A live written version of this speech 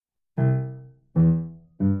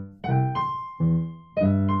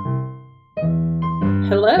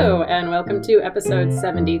Hello, and welcome to episode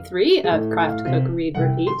 73 of Craft, Cook, Read,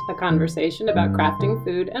 Repeat, a conversation about crafting,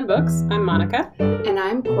 food, and books. I'm Monica. And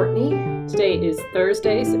I'm Courtney. Today is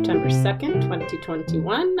Thursday, September 2nd,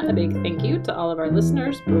 2021. A big thank you to all of our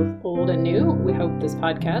listeners, both old and new. We hope this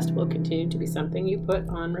podcast will continue to be something you put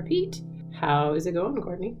on repeat. How is it going,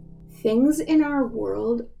 Courtney? Things in our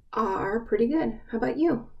world are pretty good. How about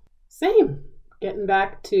you? Same. Getting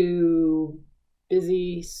back to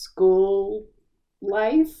busy school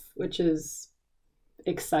life, which is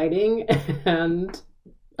exciting and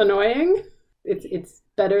annoying. It's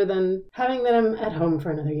better than having them at home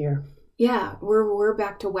for another year. Yeah, we're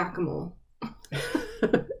back to whack-a-mole.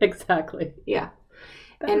 Exactly. Yeah.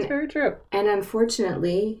 That's very true. And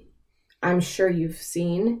unfortunately, I'm sure you've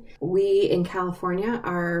seen, we in California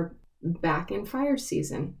are back in fire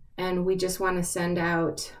season. And we just want to send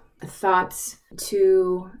out thoughts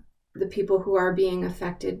to the people who are being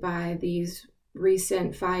affected by these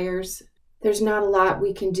recent fires. There's not a lot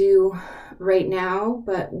we can do right now,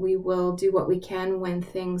 but we will do what we can when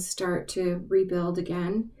things start to rebuild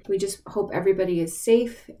again. We just hope everybody is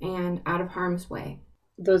safe and out of harm's way.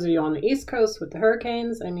 Those of you on the East Coast with the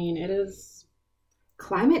hurricanes, I mean, it is...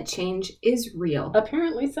 Climate change is real.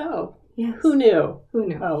 Apparently so. Yes. Who knew? Who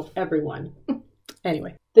knew? Oh, everyone.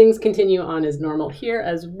 Anyway, things continue on as normal here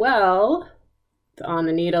as well. On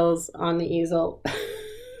the needles, on the easel,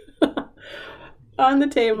 on the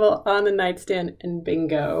table, on the nightstand, and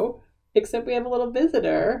bingo. Except we have a little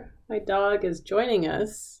visitor. My dog is joining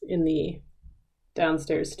us in the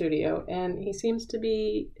downstairs studio, and he seems to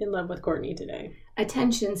be in love with Courtney today.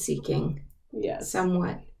 Attention seeking. Yes.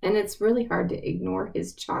 Somewhat. And it's really hard to ignore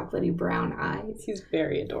his chocolatey brown eyes. He's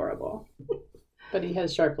very adorable. But he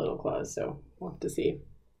has sharp little claws, so we'll have to see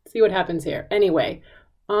what happens here. Anyway,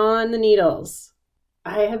 on the needles.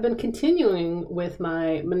 I have been continuing with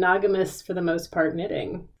my monogamous, for the most part,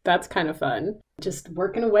 knitting. That's kind of fun. Just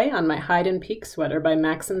working away on my Hide and Peak sweater by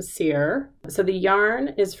Maxim Cyr. So the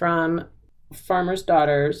yarn is from Farmer's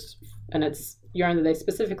Daughters, and it's yarn that they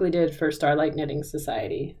specifically did for Starlight Knitting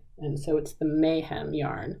Society. And so it's the Mayhem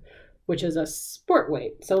yarn, which is a sport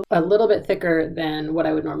weight. So a little bit thicker than what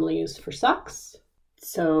I would normally use for socks.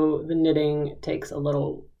 So the knitting takes a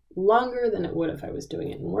little longer than it would if I was doing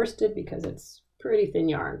it in worsted because it's pretty thin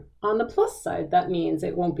yarn. On the plus side, that means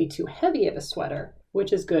it won't be too heavy of a sweater,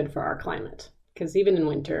 which is good for our climate. Because even in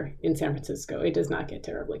winter in San Francisco, it does not get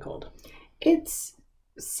terribly cold. It's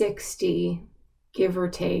 60, give or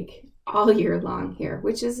take, all year long here,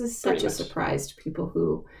 which is such a surprise to people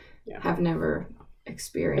who have never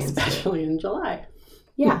experienced Especially in July.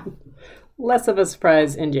 Yeah. Less of a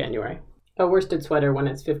surprise in January. A worsted sweater when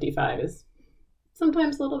it's 55 is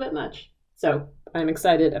sometimes a little bit much. So I'm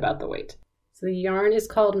excited about the weight. So the yarn is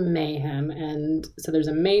called Mayhem, and so there's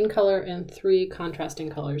a main color and 3 contrasting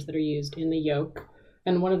colors that are used in the yoke.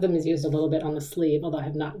 And one of them is used a little bit on the sleeve, although I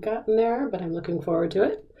have not gotten there, but I'm looking forward to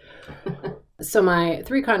it. So my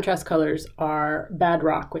 3 contrast colors are Bad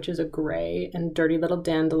Rock, which is a gray, and Dirty Little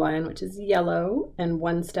Dandelion, which is yellow, and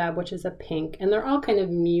One Stab, which is a pink. And they're all kind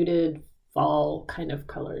of muted fall kind of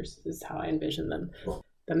colors, is how I envision them.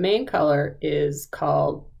 The main color is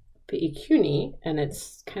called Picuni, and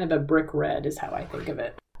it's kind of a brick red is how I think of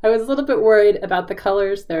it. I was a little bit worried about the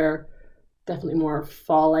colors. They're definitely more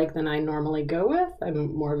fall-like than I normally go with.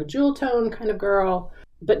 I'm more of a jewel tone kind of girl.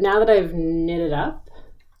 But now that I've knit it up,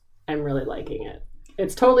 I'm really liking it.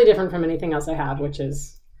 It's totally different from anything else I have, which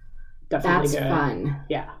is definitely good. That's fun.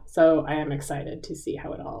 Yeah. So I am excited to see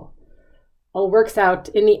how it all works out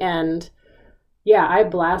in the end. Yeah, I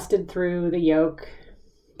blasted through the yoke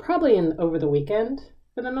probably over the weekend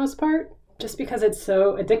for the most part, just because it's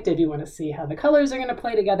so addictive. You want to see how the colors are going to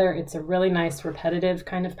play together. It's a really nice repetitive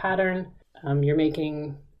kind of pattern. You're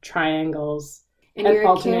making triangles and you're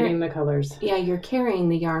alternating the colors. Yeah, you're carrying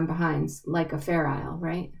the yarn behind like a Fair Isle,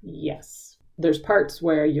 right? Yes. There's parts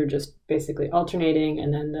where you're just basically alternating,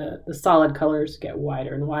 and then the solid colors get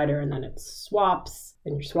wider and wider, and then it swaps,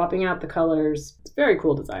 and you're swapping out the colors. It's a very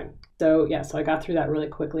cool design. So I got through that really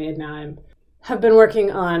quickly, and now have been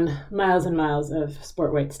working on miles and miles of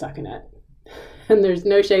sport weight stockinette. And there's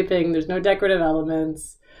no shaping, there's no decorative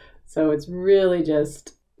elements. So it's really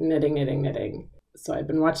just knitting. So I've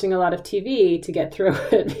been watching a lot of TV to get through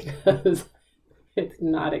it because it's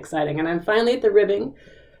not exciting. And I'm finally at the ribbing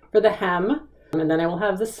for the hem. And then I will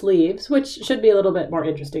have the sleeves, which should be a little bit more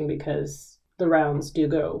interesting because the rounds do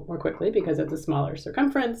go more quickly because it's a smaller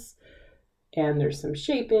circumference. And there's some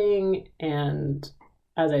shaping, and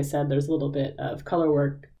as I said, there's a little bit of color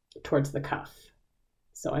work towards the cuff.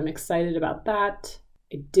 So I'm excited about that.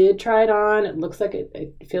 I did try it on. It looks like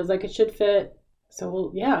it feels like it should fit.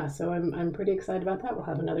 So I'm pretty excited about that. We'll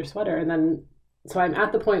have another sweater. And then, so I'm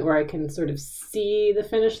at the point where I can sort of see the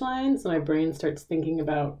finish line. So my brain starts thinking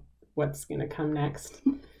about what's going to come next.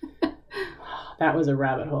 That was a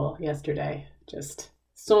rabbit hole yesterday. Just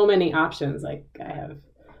so many options. Like I have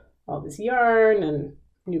all this yarn and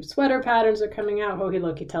new sweater patterns are coming out. Hohi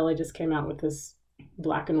Lokitele just came out with this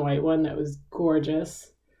black and white one that was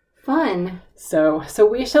gorgeous. Fun. So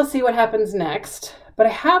we shall see what happens next. But I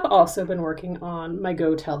have also been working on my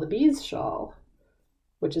Go Tell the Bees shawl,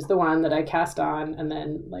 which is the one that I cast on and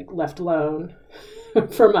then like left alone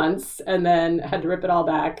for months and then had to rip it all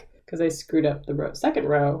back because I screwed up the second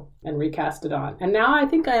row and recast it on. And now I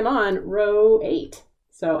think I'm on row 8.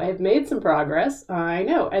 So I have made some progress. I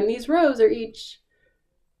know. And these rows are each,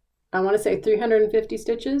 I want to say 350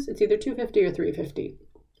 stitches. It's either 250 or 350.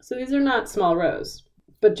 So these are not small rows,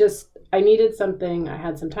 but just I needed something. I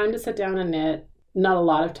had some time to sit down and knit, not a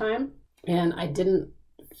lot of time. And I didn't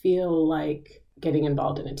feel like getting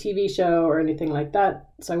involved in a TV show or anything like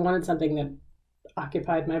that. So I wanted something that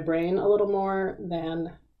occupied my brain a little more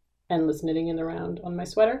than endless knitting in the round on my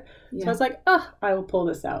sweater. Yeah. So I was like, I will pull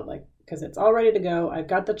this out, like, because it's all ready to go. I've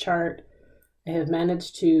got the chart. I have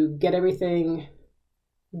managed to get everything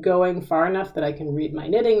going far enough that I can read my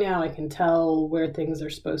knitting now. I can tell where things are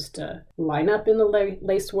supposed to line up in the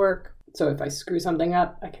lace work. So if I screw something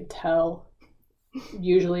up, I can tell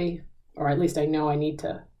usually, or at least I know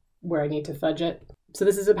where I need to fudge it. So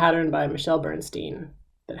this is a pattern by Michelle Bernstein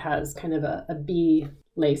that has kind of a bee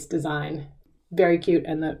lace design. Very cute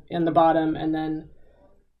in the bottom, and then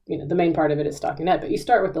the main part of it is stockinette. But you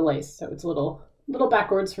start with the lace, so it's a little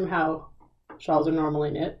backwards from how shawls are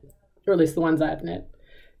normally knit, or at least the ones I've knit.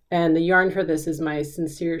 And the yarn for this is my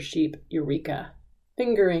Sincere Sheep Eureka,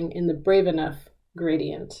 fingering in the Brave Enough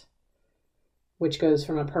gradient, which goes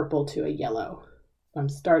from a purple to a yellow. I'm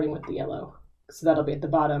starting with the yellow, so that'll be at the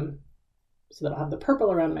bottom, so that I'll have the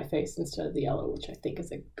purple around my face instead of the yellow, which I think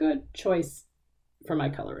is a good choice for my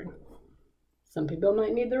coloring. Some people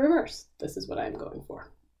might need the reverse. This is what I'm going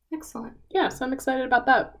for. Excellent. Yeah, so I'm excited about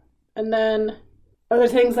that. And then other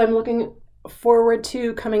things I'm looking forward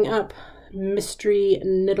to coming up. Mystery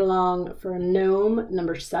knit along for Gnome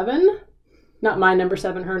number 7. Not my number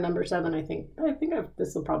 7, her number 7. I think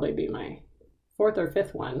this will probably be my 4th or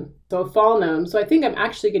 5th one. So a fall gnome. So I think I'm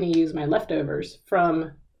actually going to use my leftovers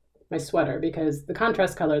from my sweater because the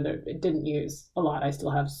contrast color that it didn't use a lot. I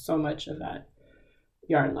still have so much of that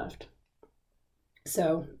yarn left.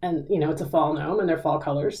 So, and it's a fall gnome and they're fall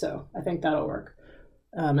colors, so I think that'll work.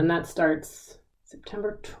 And that starts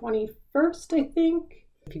September 21st, I think.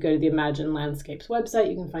 If you go to the Imagine Landscapes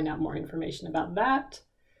website, you can find out more information about that.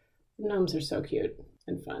 The gnomes are so cute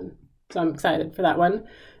and fun. So I'm excited for that one.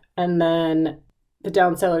 And then the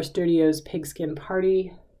Downseller Studios Pigskin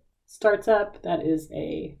Party starts up. That is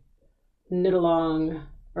a knit along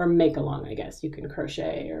or make along, I guess. You can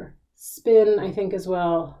crochet or spin, I think, as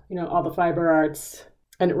well. All the fiber arts.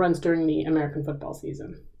 And it runs during the American football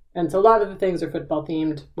season. And so a lot of the things are football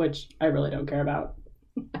themed, which I really don't care about.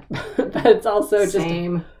 But it's also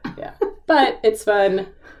Same. Yeah. But it's fun.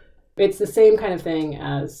 It's the same kind of thing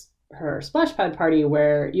as her splash pad party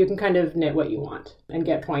where you can kind of knit what you want and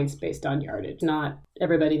get points based on yardage. Not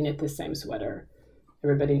everybody knit the same sweater.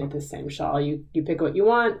 Everybody knit the same shawl. You pick what you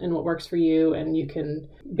want and what works for you, and you can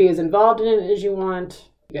be as involved in it as you want.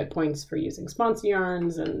 You get points for using sponsor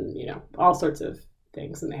yarns and, all sorts of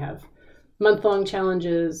things. And they have month-long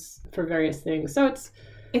challenges for various things. So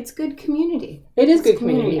it's good community. It is good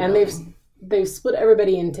community. And they've split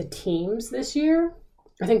everybody into teams this year.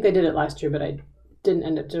 I think they did it last year, but I didn't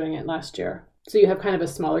end up doing it last year. So you have kind of a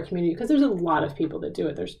smaller community because there's a lot of people that do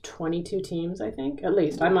it. There's 22 teams, I think, at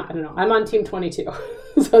least. I don't know. I'm on team 22.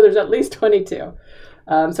 So there's at least 22.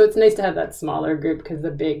 So it's nice to have that smaller group because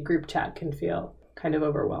the big group chat can feel kind of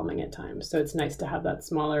overwhelming at times. So it's nice to have that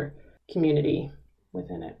smaller community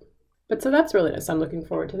within it. But so that's really nice. I'm looking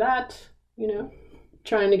forward to that,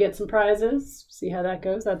 trying to get some prizes, see how that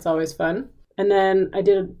goes. That's always fun. And then I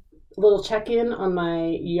did a little check-in on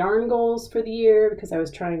my yarn goals for the year because I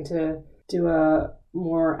was trying to do a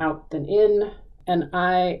more out than in. And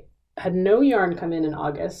I had no yarn come in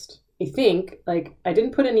August. I think, I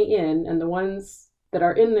didn't put any in, and the ones that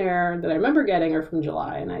are in there that I remember getting are from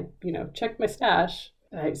July. And I, checked my stash.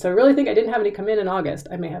 So I really think I didn't have any come in August.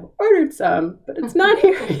 I may have ordered some, but it's not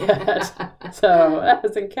here yet. So that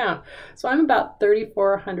doesn't count. So I'm about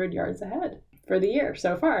 3,400 yards ahead for the year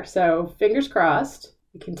so far. So fingers crossed.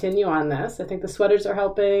 We continue on this. I think the sweaters are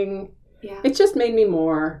helping. Yeah. It's just made me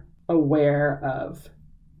more aware of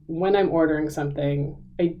when I'm ordering something.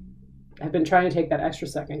 I've been trying to take that extra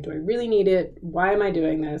second. Do I really need it? Why am I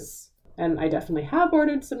doing this? And I definitely have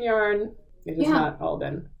ordered some yarn. It has Yeah. not all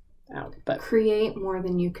been out. But Create more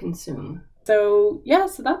than you consume. so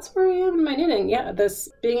that's where I am in my knitting. Yeah, this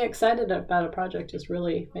being excited about a project just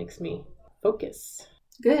really makes me focus.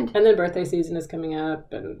 Good. And then birthday season is coming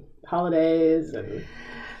up and holidays and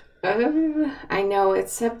I know,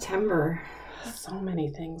 it's September. so many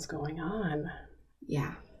things going on.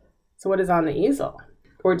 Yeah. So what is on the easel?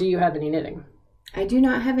 Or do you have any knitting? I do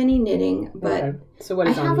not have any knitting, but Okay. So what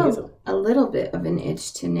is I on have the easel? a little bit of an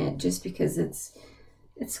itch to knit just because it's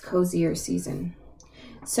cozier season.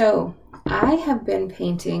 So I have been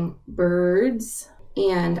painting birds,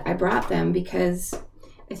 and I brought them because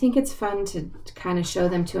I think it's fun to kind of show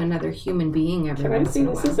them to another human being every Can I once see in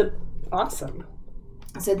a this? while. Is awesome.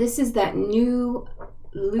 So this is that new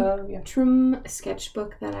Oh, yeah. Lutrum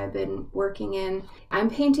sketchbook that I've been working in. I'm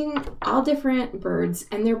painting all different birds,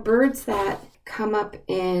 and they're birds that come up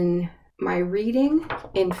in my reading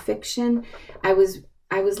in fiction. I was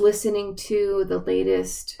listening to the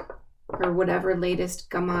latest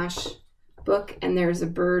Gamache book, and there's a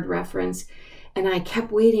bird reference, and I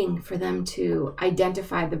kept waiting for them to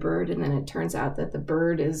identify the bird, and then it turns out that the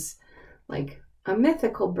bird is like a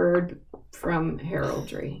mythical bird from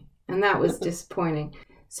heraldry, and that was disappointing.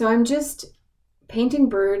 So I'm just painting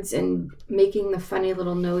birds and making the funny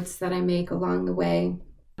little notes that I make along the way.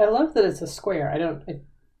 I love that it's a square. I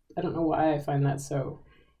don't know why I find that so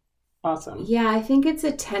awesome. Yeah, I think it's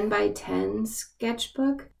a 10 by 10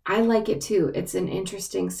 sketchbook. I like it too. It's an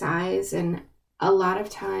interesting size, and a lot of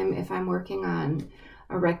time if I'm working on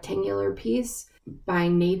a rectangular piece, by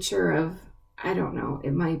nature of, I don't know,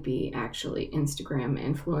 it might be actually Instagram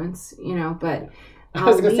influence, but I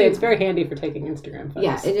was going to say it's very handy for taking Instagram photos.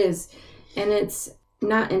 Yeah, it is. And it's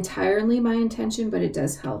not entirely my intention, but it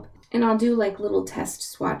does help. And I'll do like little test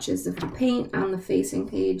swatches of the paint on the facing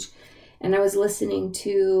page. And I was listening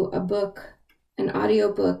to an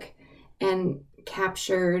audiobook, and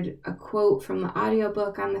captured a quote from the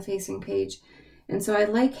audiobook on the facing page. And so I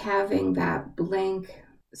like having that blank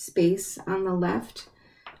space on the left.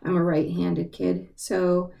 I'm a right-handed kid,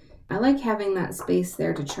 so I like having that space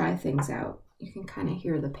there to try things out. You can kind of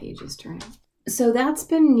hear the pages turning. So that's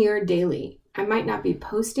been near daily. I might not be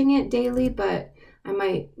posting it daily, but I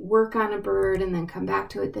might work on a bird and then come back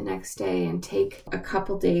to it the next day and take a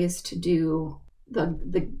couple days to do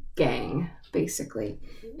the gang, basically,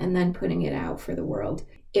 and then putting it out for the world.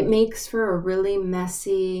 It makes for a really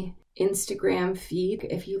messy Instagram feed.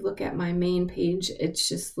 If you look at my main page, it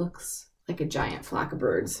just looks like a giant flock of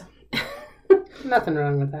birds. Nothing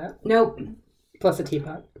wrong with that. Nope. Plus a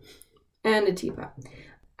teapot. And a teapot.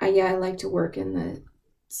 I like to work in the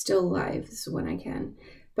still lives when I can.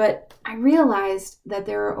 But I realized that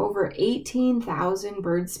there are over 18,000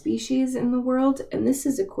 bird species in the world, and this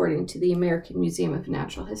is according to the American Museum of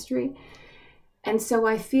Natural History. And so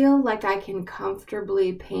I feel like I can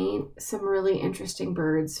comfortably paint some really interesting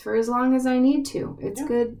birds for as long as I need to. It's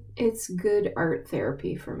good. It's good art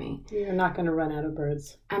therapy for me. You're not going to run out of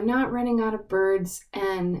birds. I'm not running out of birds,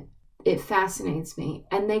 and it fascinates me.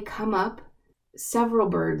 And they come up, several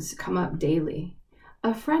birds come up daily.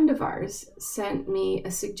 A friend of ours sent me a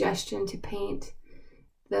suggestion to paint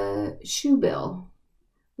the shoebill,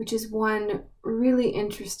 which is one really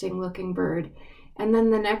interesting looking bird. And then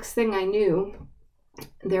the next thing I knew,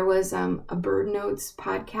 there was a Bird Notes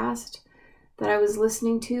podcast that I was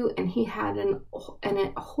listening to, and he had a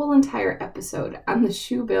whole entire episode on the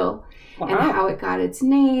shoebill. Wow. And how it got its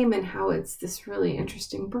name and how it's this really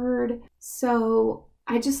interesting bird. So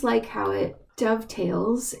I just like how it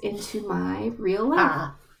dovetails into my real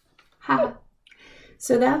life. Ha.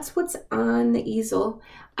 So that's what's on the easel.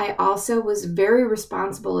 I also was a very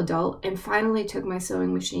responsible adult and finally took my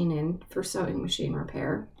sewing machine in for sewing machine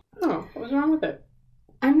repair. Oh, what was wrong with it?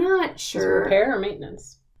 I'm not Is it sure. repair or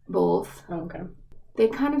maintenance? Both. Oh, okay. They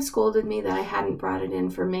kind of scolded me that I hadn't brought it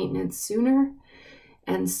in for maintenance sooner.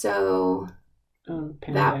 And so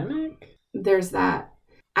Pandemic? there's that.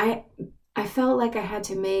 I felt like I had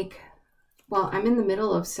to make, I'm in the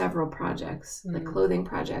middle of several projects, like clothing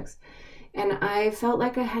projects, and I felt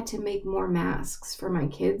like I had to make more masks for my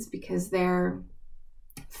kids because they're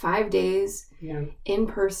 5 days in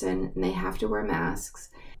person and they have to wear masks.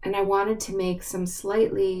 And I wanted to make some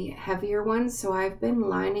slightly heavier ones, so I've been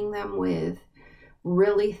lining them with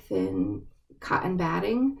really thin cotton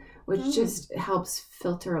batting, which just helps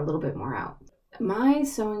filter a little bit more out. My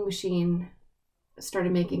sewing machine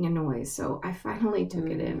started making a noise, so I finally took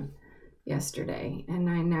it in yesterday, and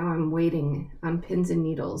now I'm waiting on pins and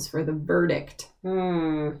needles for the verdict.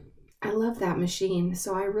 I love that machine,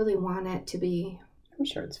 so I really want it to be I'm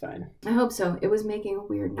sure it's fine. I hope so. It was making a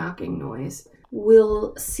weird knocking noise.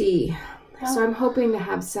 We'll see. So I'm hoping to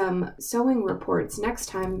have some sewing reports next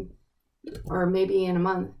time, or maybe in a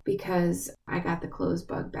month, because I got the clothes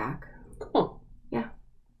bug back. Cool. Yeah.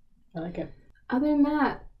 I like it. Other than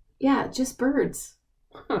that, yeah, just birds.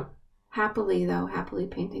 Huh. Happily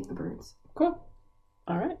painting the birds. Cool.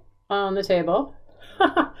 All right. On the table,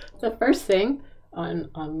 the first thing on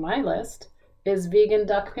my list is vegan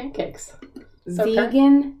duck pancakes. So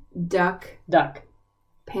Vegan duck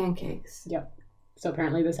pancakes. Yep. So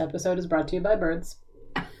apparently this episode is brought to you by birds.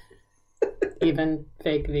 Even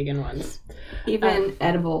fake vegan ones. Even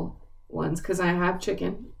edible ones, because I have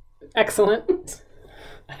chicken. Excellent.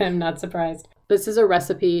 I am not surprised. This is a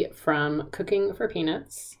recipe from Cooking for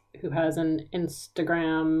Peanuts, who has an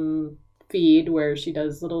Instagram feed where she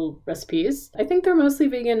does little recipes. I think they're mostly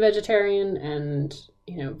vegan, vegetarian, and,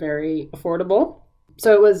 very affordable.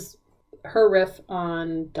 So it was her riff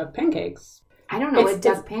on duck pancakes. I don't know what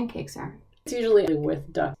duck pancakes are. It's usually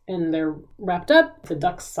with duck, and they're wrapped up. It's a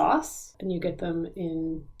duck sauce, and you get them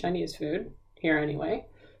in Chinese food, here anyway.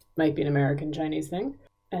 Might be an American Chinese thing.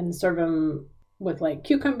 And serve them with like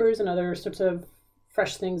cucumbers and other sorts of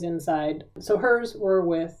fresh things inside. So hers were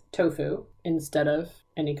with tofu instead of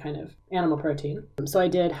any kind of animal protein. So I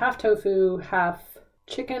did half tofu, half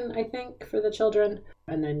chicken, I think, for the children.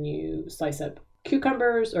 And then you slice up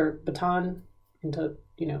cucumbers or baton into,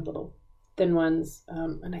 little thin ones.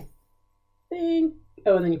 And I think,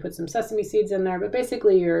 and then you put some sesame seeds in there. But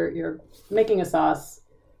basically you're making a sauce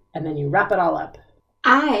and then you wrap it all up.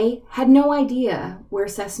 I had no idea where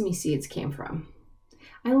sesame seeds came from.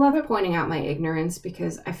 I love pointing out my ignorance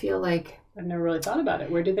because I feel like... I've never really thought about it.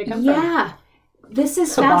 Where did they come from? Yeah. This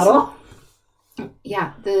is fascinating.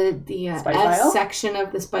 Yeah, the S aisle? section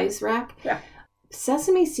of the spice rack. Yeah.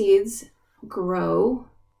 Sesame seeds grow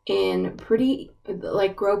pretty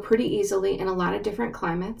easily in a lot of different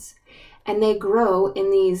climates. And they grow in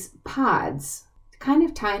these pods, kind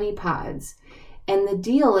of tiny pods. And the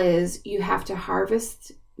deal is you have to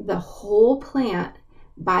harvest the whole plant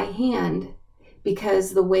by hand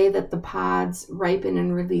because the way that the pods ripen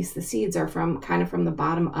and release the seeds are from the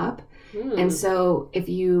bottom up. And so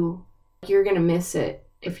you're going to miss it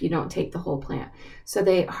if you don't take the whole plant. So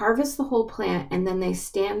they harvest the whole plant and then they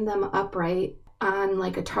stand them upright on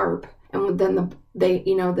like a tarp. And then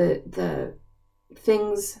the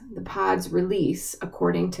pods release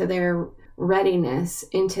according to their readiness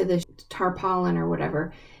into the tarpaulin or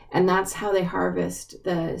whatever, and that's how they harvest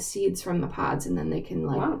the seeds from the pods, and then they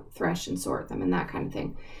can thresh and sort them and that kind of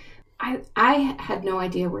thing. I had no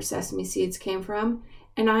idea where sesame seeds came from,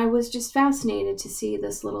 and I was just fascinated to see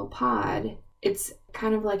this little pod. It's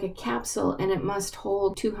kind of like a capsule, and it must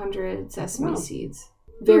hold 200 sesame seeds.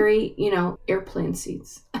 Very, airplane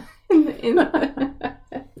seeds. I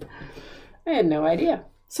had no idea.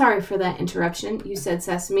 Sorry for that interruption. You said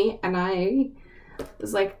sesame, and I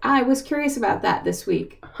was like, I was curious about that this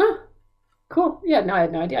week. Huh. Cool. Yeah, no, I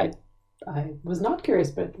had no idea. I was not curious,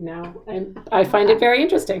 but now I find it very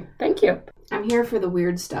interesting. Thank you. I'm here for the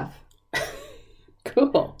weird stuff.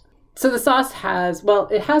 Cool. So the sauce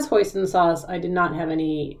it has hoisin sauce. I did not have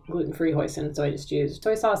any gluten-free hoisin, so I just used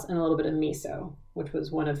soy sauce and a little bit of miso, which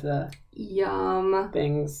was one of the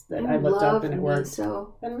things that I looked up and it worked.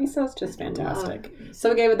 Miso. And miso is just fantastic.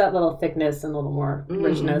 So it gave it that little thickness and a little more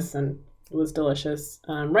richness, and it was delicious.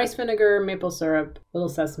 Rice vinegar, maple syrup, little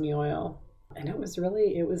sesame oil, and it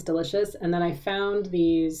was delicious. And then I found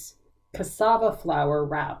these cassava flour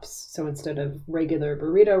wraps. So instead of regular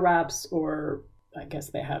burrito wraps, or I guess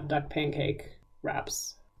they have duck pancake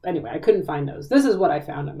wraps. Anyway, I couldn't find those. This is what I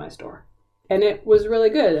found at my store. And it was really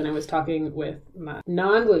good. And I was talking with my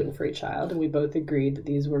non-gluten-free child, and we both agreed that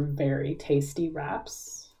these were very tasty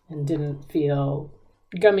wraps and didn't feel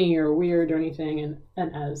gummy or weird or anything.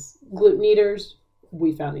 And as gluten eaters,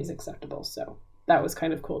 we found these acceptable. So that was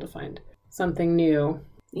kind of cool to find something new.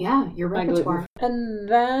 Yeah, your repertoire. And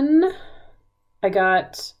then I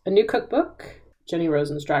got a new cookbook. Jenny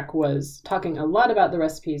Rosenstrack was talking a lot about the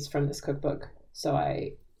recipes from this cookbook. So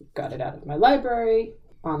I got it out of my library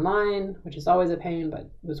online, which is always a pain, but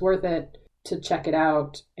it was worth it to check it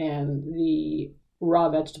out. And the raw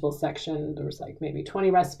vegetable section, there was like maybe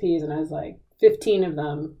 20 recipes, and I was like, 15 of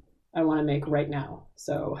them I want to make right now.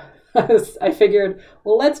 So I figured,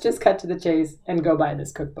 well, let's just cut to the chase and go buy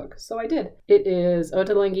this cookbook. So I did. It is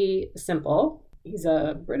Ottolenghi Simple. He's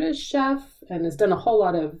a British chef and has done a whole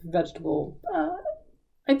lot of vegetable,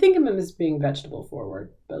 I think of him as being vegetable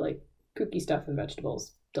forward, but like kooky stuff with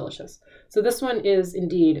vegetables. Delicious. So this one is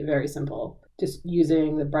indeed very simple. Just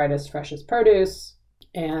using the brightest, freshest produce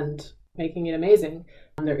and making it amazing.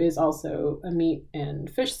 There is also a meat and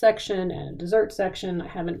fish section and a dessert section. I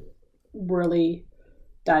haven't really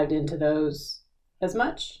dived into those as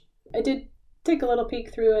much. I did take a little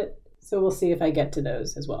peek through it, so we'll see if I get to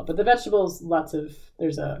those as well. But the vegetables,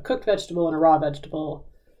 there's a cooked vegetable and a raw vegetable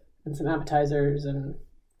and some appetizers and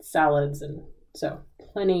salads, and so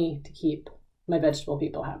plenty to keep my vegetable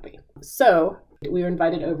people happy. So we were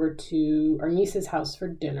invited over to our niece's house for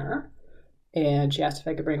dinner, and she asked if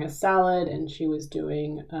I could bring a salad, and she was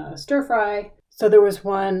doing a stir fry. So there was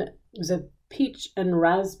one, it was a peach and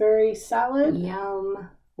raspberry salad. Yum.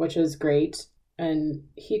 Which was great. And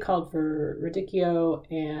he called for radicchio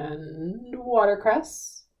and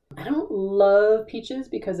watercress. I don't love peaches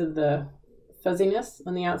because of the fuzziness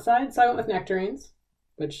on the outside, so I went with nectarines,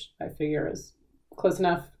 which I figure is close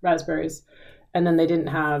enough, raspberries. And then they didn't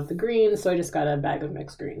have the greens, so I just got a bag of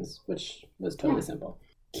mixed greens, which was totally simple.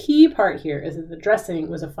 Key part here is that the dressing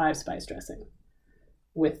was a 5-spice dressing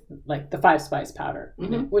with like the 5-spice powder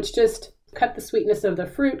in it, which just cut the sweetness of the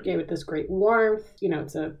fruit, gave it this great warmth. You know,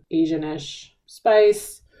 it's a Asian-ish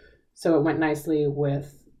spice, so it went nicely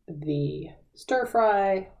with the stir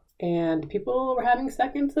fry, and people were having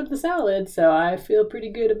seconds of the salad, so I feel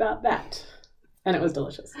pretty good about that. And it was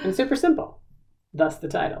delicious and super simple, thus the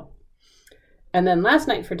title. And then last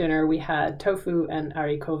night for dinner, we had tofu and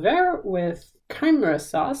haricots verts with Khimra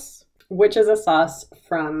sauce, which is a sauce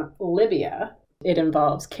from Libya. It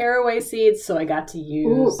involves caraway seeds, so I got to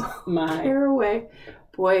use my... Caraway.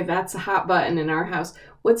 Boy, that's a hot button in our house.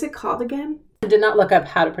 What's it called again? I did not look up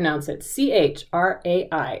how to pronounce it. Chraimeh.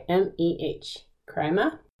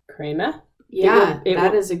 Crema? Crema? Yeah,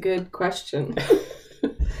 that is a good question.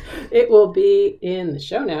 It will be in the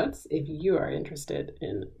show notes if you are interested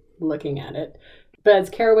in looking at it. But it's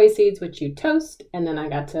caraway seeds, which you toast, and then I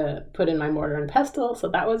got to put in my mortar and pestle, so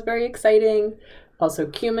that was very exciting. Also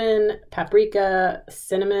cumin, paprika,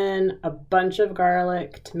 cinnamon, a bunch of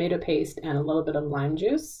garlic, tomato paste, and a little bit of lime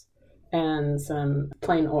juice, and some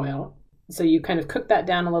plain oil. So you kind of cook that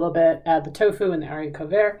down a little bit, add the tofu and the haricots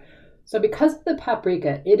verts. So because of the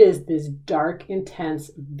paprika, it is this dark,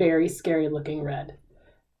 intense, very scary looking red.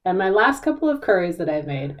 And my last couple of curries that I've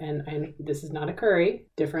made, and this is not a curry,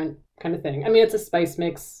 different kind of thing. I mean, it's a spice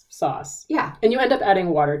mix sauce. Yeah. And you end up adding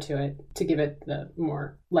water to it to give it the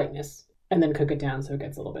more lightness, and then cook it down so it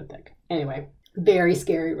gets a little bit thick. Anyway, very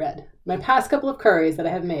scary red. My past couple of curries that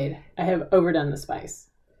I have made, I have overdone the spice.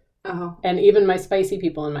 Oh. And even my spicy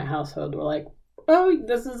people in my household were like, oh,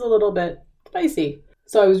 this is a little bit spicy.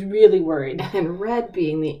 So I was really worried. And red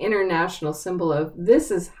being the international symbol of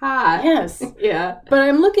this is hot. Yes. Yeah. But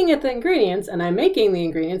I'm looking at the ingredients and I'm making the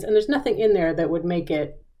ingredients and there's nothing in there that would make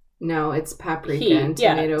it No, it's paprika heat. and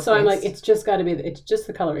tomato paste. So I'm like, it's just got to be, it's just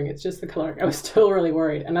the coloring. It's just the coloring. I was still really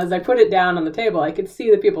worried. And as I put it down on the table, I could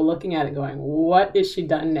see the people looking at it going, what is she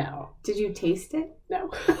done now? Did you taste it?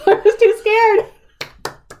 No. I was too scared.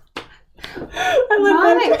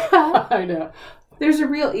 Monica. I know. There's a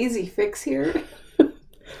real easy fix here.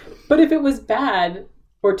 But if it was bad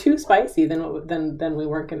or too spicy, then we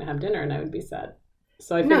weren't going to have dinner, and I would be sad.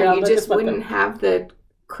 So I figured you just wouldn't have the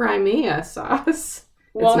Crimea sauce.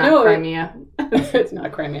 Well, it's not Crimea. It's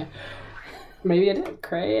not Crimea. Maybe I did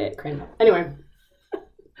Crimea. Anyway,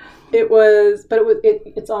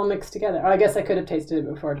 it's all mixed together. I guess I could have tasted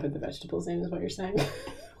it before I put the vegetables in, is what you're saying.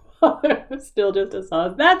 It was still just a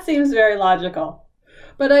sauce. That seems very logical.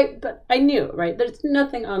 But I knew, right? There's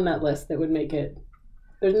nothing on that list that would make it.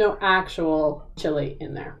 There's no actual chili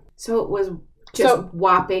in there. So it was just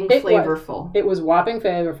whopping flavorful. It was whopping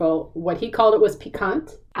flavorful. What he called it was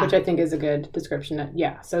piquant, which I think is a good description.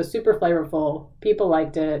 Yeah, so super flavorful. People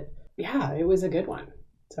liked it. Yeah, it was a good one.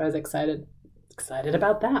 So I was excited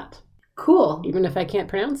about that. Cool. Even if I can't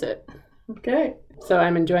pronounce it. Okay. So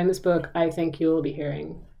I'm enjoying this book. I think you'll be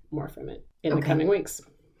hearing more from it in the coming weeks.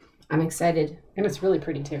 I'm excited. And it's really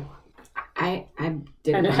pretty too. I didn't.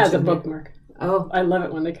 And it has a bookmark. Oh. I love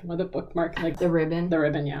it when they come with a bookmark. Like the ribbon. The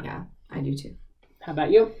ribbon, yeah. Yeah, I do too. How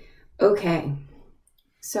about you? Okay.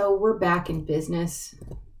 So we're back in business.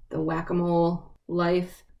 The whack-a-mole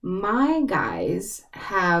life. My guys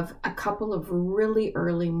have a couple of really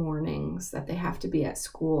early mornings that they have to be at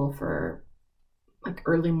school for like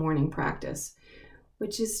early morning practice,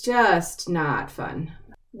 which is just not fun.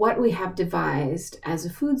 What we have devised as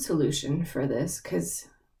a food solution for this, because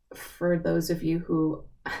for those of you who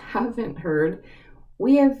haven't heard,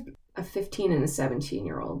 we have a 15 and a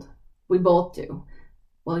 17-year-old. We both do.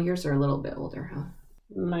 Well, yours are a little bit older, huh?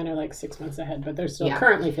 Mine are like 6 months ahead, but they're still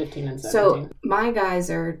currently 15 and 17. So my guys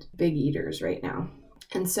are big eaters right now.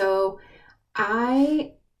 And so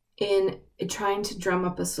in trying to drum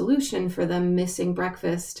up a solution for them missing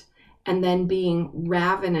breakfast and then being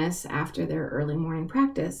ravenous after their early morning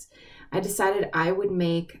practice, I decided I would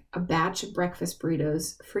make a batch of breakfast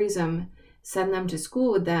burritos, freeze them, send them to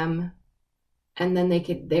school with them, and then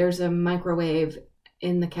there's a microwave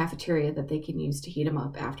in the cafeteria that they can use to heat them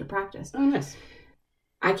up after practice. Oh, nice.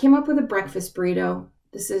 I came up with a breakfast burrito.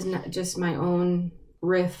 This is not just my own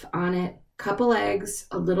riff on it. Couple eggs,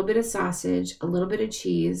 a little bit of sausage, a little bit of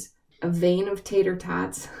cheese, a vein of tater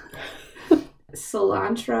tots,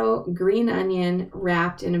 cilantro, green onion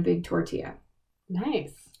wrapped in a big tortilla.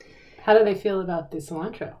 Nice. How do they feel about the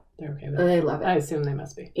cilantro? They're okay with it. They love it. I assume they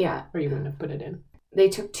must be. Yeah. Or you wouldn't have put it in. They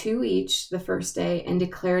took 2 each the first day and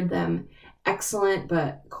declared them excellent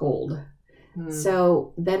but cold.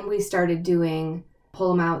 So then we started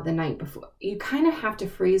pull them out the night before. You kind of have to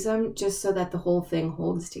freeze them just so that the whole thing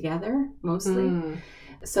holds together, mostly.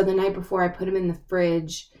 So the night before I put them in the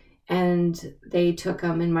fridge and they took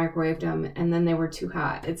them and microwaved them, and then they were too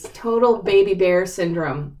hot. It's total baby bear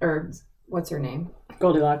syndrome, or what's her name?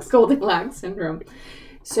 Goldilocks syndrome.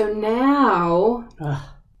 So now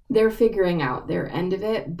they're figuring out their end of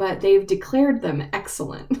it, but they've declared them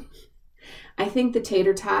excellent. I think the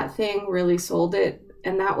tater tot thing really sold it.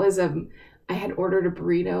 And that was I had ordered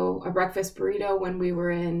a breakfast burrito when we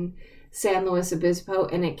were in San Luis Obispo,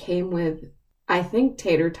 and it came with, I think,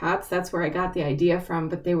 tater tots. That's where I got the idea from,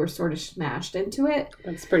 but they were sort of smashed into it.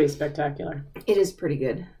 That's pretty spectacular. It is pretty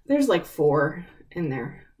good. There's like 4 in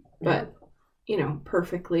there, but,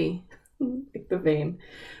 perfectly like the vein.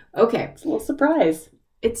 Okay. It's a little surprise.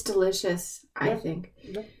 It's delicious, I think.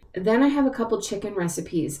 Yep. Then I have a couple chicken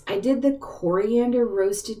recipes. I did the coriander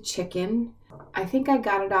roasted chicken. I think I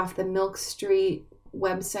got it off the Milk Street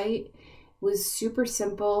website. It was super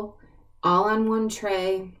simple, all on one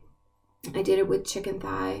tray. I did it with chicken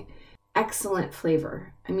thigh. Excellent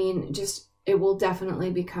flavor. I mean, it will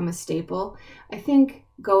definitely become a staple. I think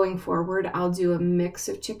going forward, I'll do a mix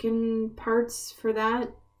of chicken parts for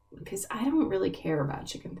that because I don't really care about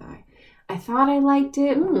chicken thigh. I thought I liked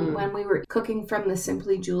it when we were cooking from the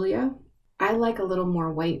Simply Julia. I like a little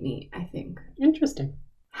more white meat, I think. Interesting.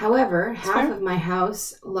 However, half of my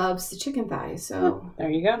house loves the chicken thigh, so... there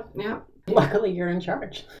you go. Yeah. Luckily, you're in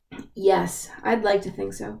charge. Yes, I'd like to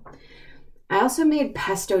think so. I also made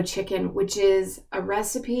pesto chicken, which is a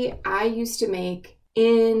recipe I used to make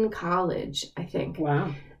in college, I think.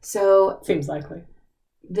 Wow. So... seems likely.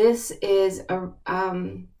 This is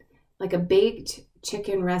like a baked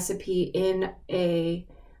chicken recipe in I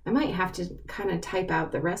might have to kind of type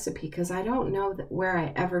out the recipe because I don't know where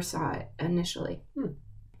I ever saw it initially.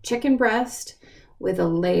 Chicken breast with a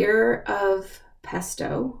layer of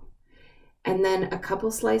pesto and then a couple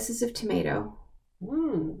slices of tomato,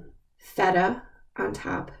 feta on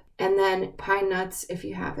top, and then pine nuts if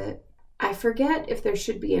you have it. I forget if there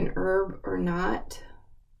should be an herb or not.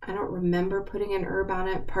 I don't remember putting an herb on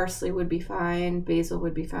it. Parsley would be fine. Basil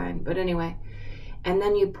would be fine. But anyway, and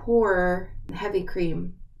then you pour heavy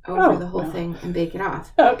cream over the whole thing and bake it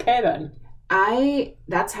off. Okay, then.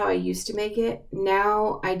 That's how I used to make it.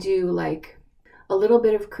 Now I do like a little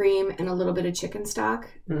bit of cream and a little bit of chicken stock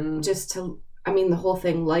the whole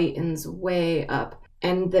thing lightens way up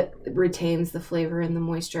and that retains the flavor and the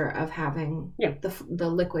moisture of having the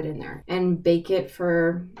liquid in there, and bake it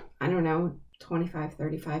for, 25,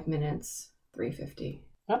 35 minutes, 350.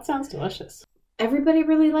 That sounds delicious. Everybody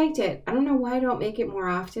really liked it. I don't know why I don't make it more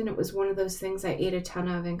often. It was one of those things I ate a ton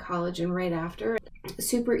of in college and right after.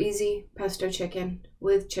 Super easy pesto chicken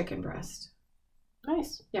with chicken breast.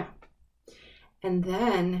 Nice. Yeah. And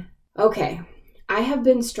then, I have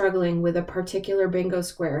been struggling with a particular bingo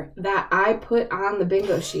square that I put on the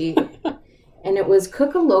bingo sheet, and it was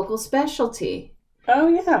cook a local specialty. Oh,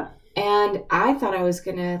 yeah. And I thought I was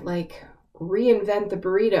going to, reinvent the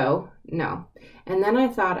burrito. No. And then I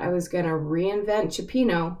thought I was going to reinvent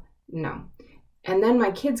Cioppino. No. And then my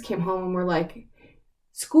kids came home and were like,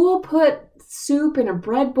 school put soup in a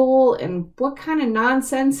bread bowl, and what kind of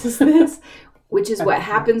nonsense is this? Which is what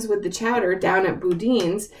happens with the chowder down at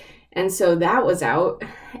Boudin's. And so that was out.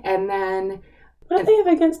 And then... what do they have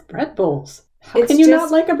against bread bowls? How can you not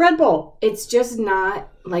like a bread bowl? It's just not,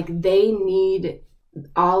 they need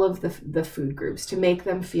all of the food groups to make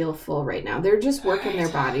them feel full right now. They're just working their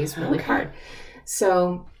bodies really hard.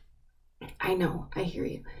 So, I know, I hear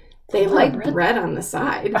you. They like bread on the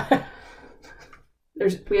side.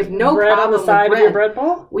 We have no bread problem on the side with bread. of your bread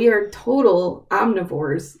bowl? We are total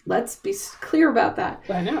omnivores. Let's be clear about that.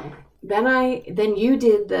 I know. Then you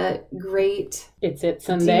did the great It's It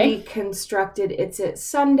Sunday. Deconstructed It's It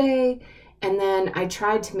Sunday. And then I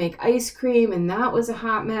tried to make ice cream, and that was a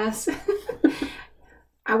hot mess.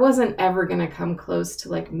 I wasn't ever going to come close to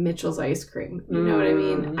like Mitchell's ice cream. You know what I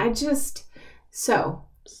mean? So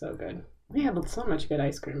good. We have so much good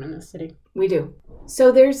ice cream in this city. We do. So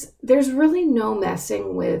there's really no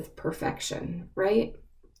messing with perfection, right?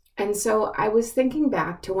 And so I was thinking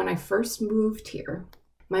back to when I first moved here.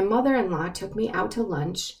 My mother-in-law took me out to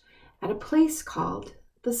lunch at a place called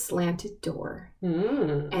The Slanted Door.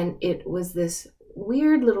 And it was this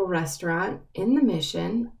weird little restaurant in the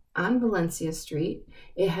Mission on Valencia Street.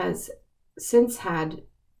 It has since had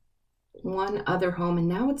one other home, and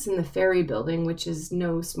now it's in the Ferry Building, which is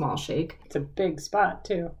no small shake. It's a big spot,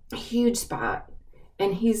 too. A huge spot.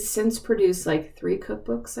 And he's since produced like 3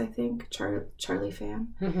 cookbooks, I think. Charlie Fan.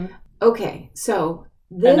 Mm-hmm. Okay, so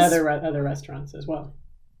this... And other restaurants as well.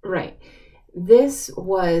 Right. This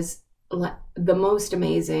was one of the most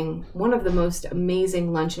amazing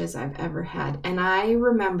lunches I've ever had. And I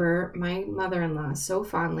remember my mother-in-law so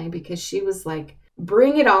fondly because she was like,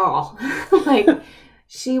 bring it all. Like...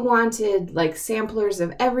 She wanted like samplers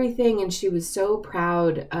of everything, and she was so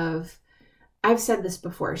proud of, I've said this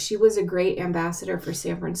before, she was a great ambassador for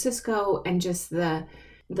San Francisco and just the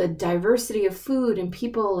diversity of food and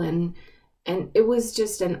people, and it was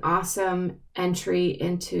just an awesome entry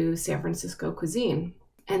into San Francisco cuisine.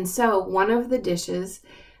 And so one of the dishes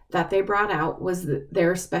that they brought out was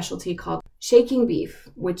their specialty called shaking beef,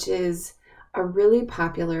 which is a really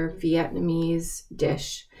popular Vietnamese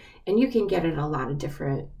dish. And you can get it at a lot of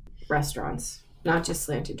different restaurants, not just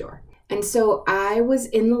Slanted Door. And so I was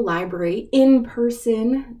in the library in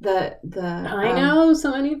person. I know,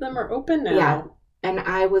 so many of them are open now. Yeah, and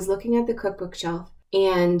I was looking at the cookbook shelf,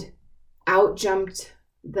 and out jumped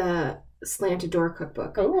the Slanted Door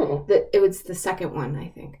cookbook. Oh, it was the second one, I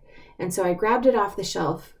think. And so I grabbed it off the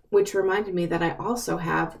shelf, which reminded me that I also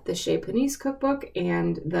have the Chez Panisse cookbook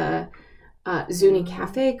and the Zuni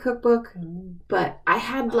Cafe cookbook, but I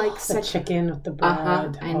had like the chicken with the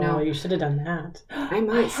bread. I know. You should have done that. I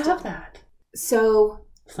might have that. So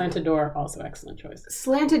Slanted Door, also excellent choice.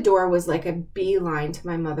 Slanted Door was like a beeline to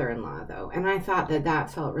my mother-in-law, though, and I thought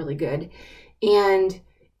that felt really good. And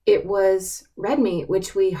it was red meat,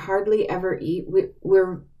 which we hardly ever eat.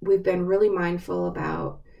 We've been really mindful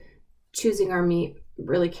about choosing our meat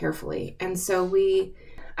really carefully, and so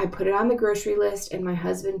I put it on the grocery list, and my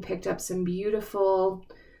husband picked up some beautiful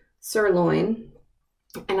sirloin,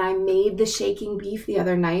 and I made the shaking beef the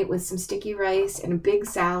other night with some sticky rice and a big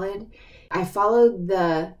salad. I followed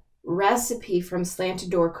the recipe from Slanted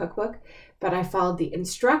Door cookbook, but I followed the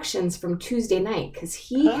instructions from Tuesday night because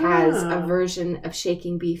he has a version of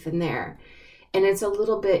shaking beef in there. And it's a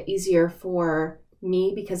little bit easier for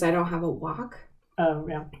me because I don't have a wok. Oh,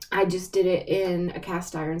 yeah. I just did it in a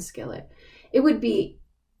cast iron skillet. It would be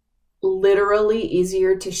literally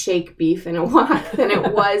easier to shake beef in a wok than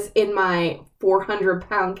it was in my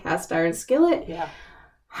 400-pound cast iron skillet. Yeah.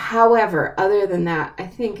 However, other than that, I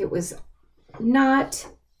think it was not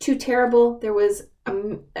too terrible. There was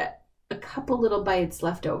a couple little bites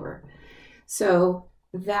left over. So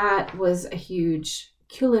that was a huge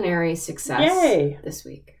culinary success this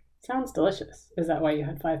week. Sounds delicious. Is that why you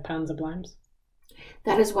had 5 pounds of limes?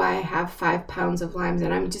 That is why I have 5 pounds of limes,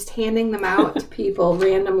 and I'm just handing them out to people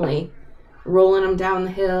randomly, rolling them down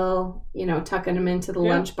the hill, tucking them into the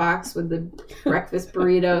lunchbox with the breakfast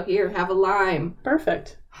burrito. Here, have a lime.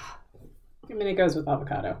 Perfect. I mean, it goes with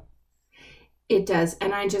avocado. It does,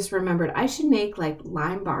 and I just remembered I should make like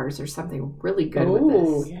lime bars or something really good with this.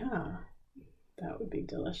 Oh, yeah. That would be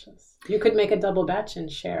delicious. You could make a double batch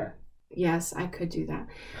and share. Yes, I could do that.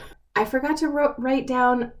 I forgot to write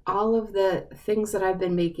down all of the things that I've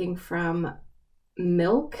been making from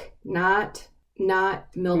milk, not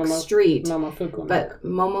Milk Street, Momofuku but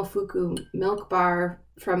Momofuku milk bar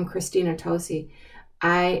from Christina Tosi.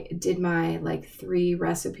 I did my 3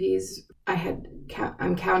 recipes.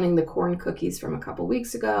 I'm counting the corn cookies from a couple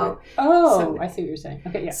weeks ago. Oh, I see what you're saying.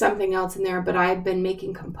 Okay, yeah. Something else in there, but I've been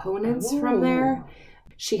making components from there.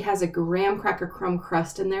 She has a graham cracker crumb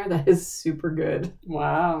crust in there that is super good.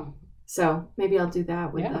 Wow. So maybe I'll do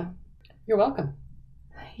that with You're welcome.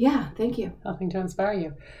 Yeah, thank you. Helping to inspire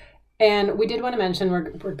you. And we did want to mention,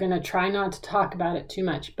 we're going to try not to talk about it too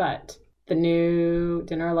much, but the new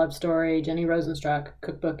Dinner a Love Story, Jenny Rosenstruck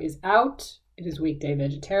cookbook is out. It is Weekday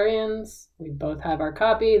Vegetarians. We both have our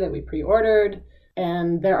copy that we pre-ordered,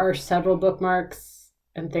 and there are several bookmarks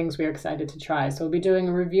and things we're excited to try. So we'll be doing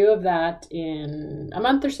a review of that in a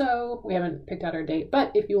month or so. We haven't picked out our date,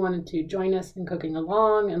 but if you wanted to join us in cooking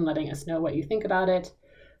along and letting us know what you think about it,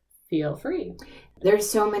 feel free. There's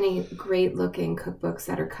so many great looking cookbooks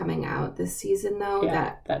that are coming out this season though.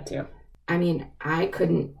 Yeah, that too. I mean, I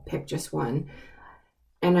couldn't pick just one.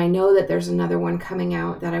 And I know that there's another one coming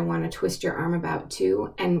out that I want to twist your arm about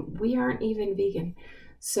too. And we aren't even vegan.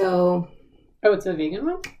 So. Oh, it's a vegan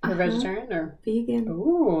one? Or vegetarian? Or vegan.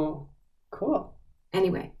 Ooh, cool.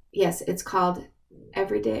 Anyway, yes, it's called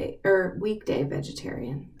Everyday or Weekday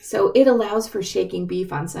Vegetarian. So it allows for shaking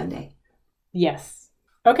beef on Sunday. Yes.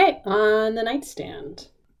 Okay, on the nightstand.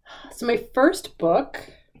 So my first book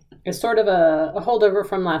is sort of a holdover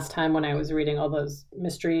from last time when I was reading all those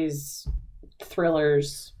mysteries,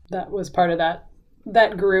 thrillers. That was part of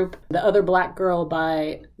that group. The Other Black Girl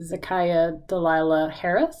by Zakiya Dalila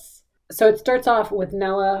Harris. So it starts off with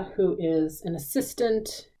Nella, who is an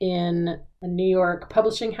assistant in a New York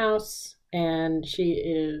publishing house, and she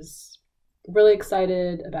is really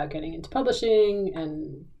excited about getting into publishing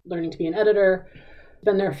and learning to be an editor.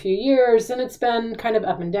 Been there a few years, and it's been kind of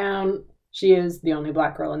up and down. She is the only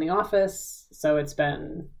Black girl in the office, so it's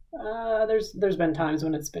been there's been times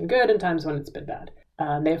when it's been good and times when it's been bad.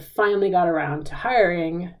 They've finally got around to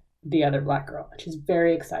hiring the other Black girl, and she's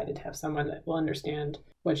very excited to have someone that will understand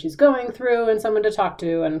what she's going through and someone to talk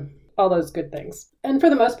to and all those good things. And for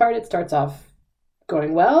the most part, it starts off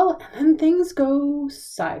going well, and then things go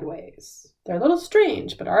sideways. They're a little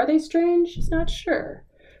strange, but are they strange? She's not sure.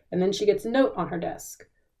 And then she gets a note on her desk.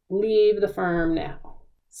 Leave the firm now.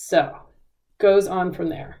 So, goes on from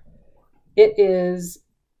there. It is,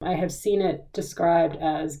 I have seen it described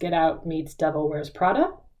as Get Out meets Devil Wears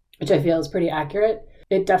Prada, which I feel is pretty accurate.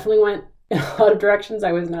 It definitely went in a lot of directions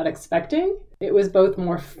I was not expecting. It was both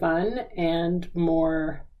more fun and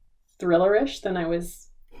more thrillerish than I was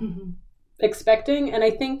expecting. And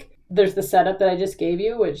I think there's the setup that I just gave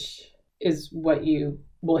you, which is what you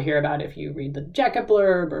will hear about if you read the jacket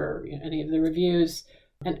blurb or any of the reviews.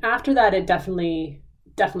 And after that, it definitely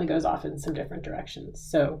goes off in some different directions.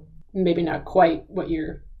 So maybe not quite what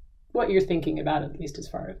you're thinking about, at least as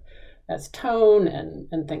far as tone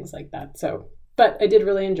and things like that. So, but I did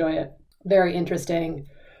really enjoy it. Very interesting.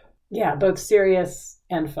 Yeah, both serious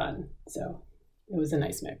and fun. So it was a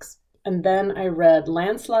nice mix. And then I read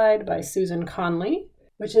Landslide by Susan Conley,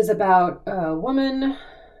 which is about a woman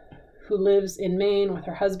who lives in Maine with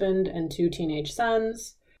her husband and 2 teenage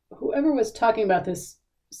sons. Whoever was talking about this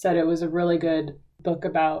said it was a really good book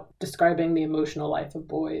about describing the emotional life of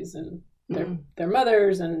boys and their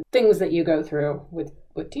mothers and things that you go through with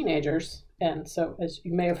teenagers. And so, as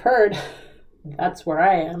you may have heard, that's where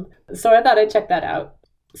I am. So I thought I'd check that out.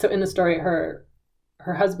 So in the story, her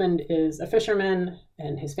husband is a fisherman,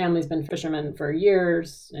 and his family's been fishermen for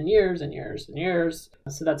years and years and years and years.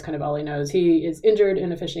 So that's kind of all he knows. He is injured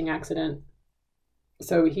in a fishing accident.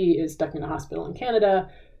 So he is stuck in a hospital in Canada,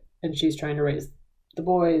 and she's trying to raise the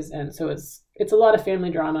boys. And so it's a lot of family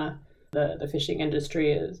drama. The fishing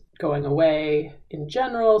industry is going away in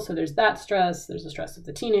general. So there's that stress. There's the stress of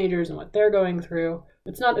the teenagers and what they're going through.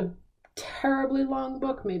 It's not a terribly long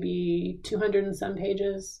book, maybe 200 and some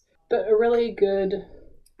pages, but a really good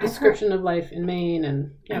description of life in Maine.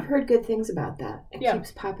 And yeah. I've heard good things about that. It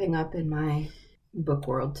keeps popping up in my book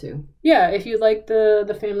world too. Yeah, if you like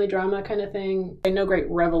the family drama kind of thing, no great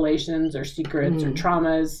revelations or secrets or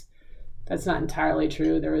traumas. That's not entirely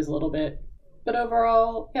true. There is a little bit, but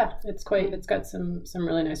overall, yeah, it's got some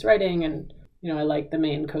really nice writing, and I like the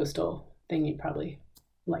Maine coastal thing. You'd probably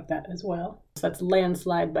like that as well. So that's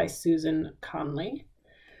Landslide by Susan Conley.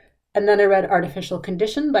 And then I read Artificial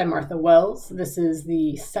Condition by Martha Wells. This is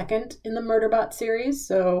the second in the Murderbot series,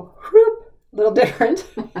 so a little different.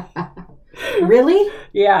 Really?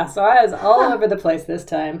 Yeah, so I was all over the place this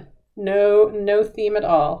time. No theme at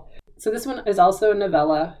all. So this one is also a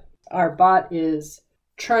novella. Our bot is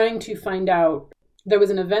trying to find out, there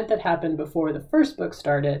was an event that happened before the first book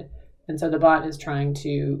started, and so the bot is trying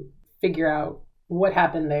to figure out what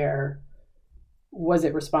happened there. Was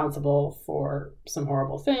it responsible for some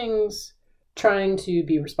horrible things? Trying to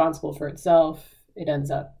be responsible for itself. It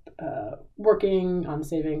ends up working on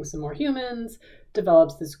saving some more humans,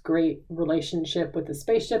 develops this great relationship with the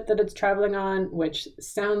spaceship that it's traveling on, which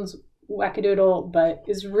sounds wackadoodle, but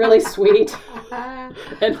is really sweet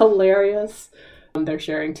and hilarious. They're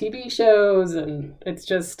sharing TV shows, and it's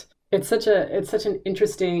such an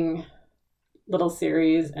interesting little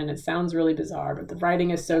series, and it sounds really bizarre, but the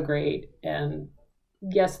writing is so great. And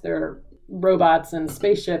yes, they're robots and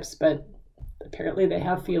spaceships, but apparently they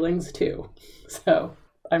have feelings too. So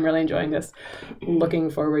I'm really enjoying this. Looking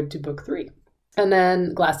forward to book 3. And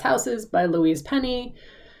then Glass Houses by Louise Penny,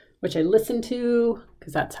 which I listened to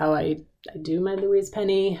because that's how I do my Louise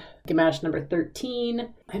Penny. Gamache number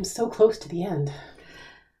 13. I'm so close to the end.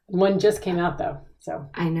 One just came out though, so.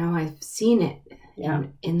 I know, I've seen it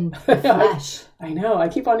in the flesh. I know, I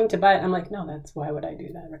keep wanting to buy it. I'm like, no, why would I do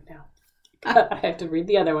that right now? I have to read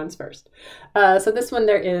the other ones first. So this one,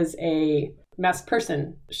 there is a masked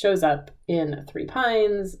person shows up in Three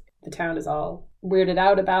Pines. The town is all weirded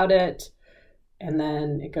out about it. And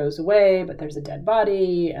then it goes away, but there's a dead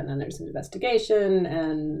body. And then there's an investigation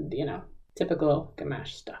and, typical Gamache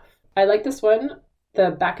stuff. I like this one.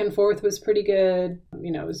 The back and forth was pretty good.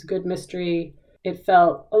 It was a good mystery. It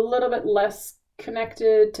felt a little bit less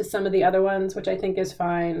connected to some of the other ones, which I think is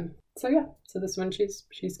fine. So yeah, this one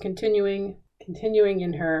she's continuing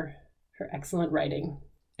in her excellent writing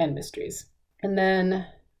and mysteries. And then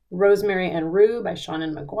Rosemary and Rue by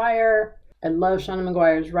Seanan McGuire. I love Seanan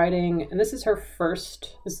McGuire's writing, and this is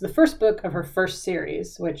the first book of her first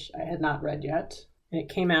series, which I had not read yet. And it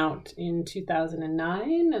came out in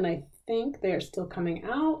 2009, and I think they are still coming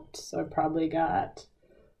out, so I've probably got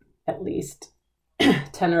at least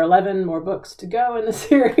 10 or 11 more books to go in the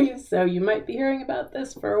series, so you might be hearing about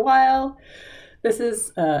this for a while. This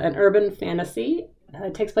is an urban fantasy.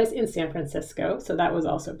 It takes place in San Francisco, so that was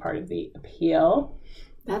also part of the appeal.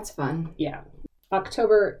 That's fun. Yeah.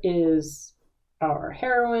 October is our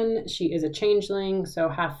heroine. She is a changeling, so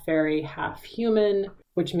half fairy, half human,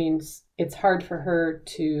 which means it's hard for her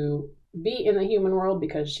to be in the human world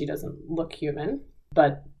because she doesn't look human,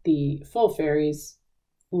 but the full fairies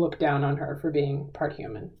look down on her for being part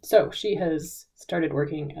human. So she has started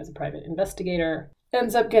working as a private investigator,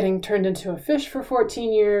 ends up getting turned into a fish for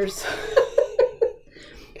 14 years.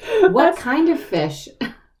 What kind of fish?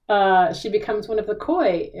 She becomes one of the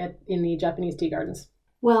koi in the Japanese tea gardens.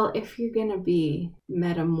 Well, if you're going to be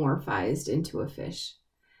metamorphized into a fish,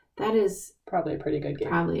 that is probably a pretty good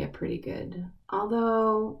game.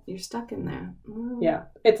 Although you're stuck in there. Yeah,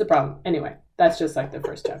 it's a problem. Anyway, that's just like the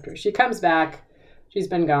first chapter. She comes back. She's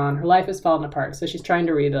been gone. Her life has fallen apart. So she's trying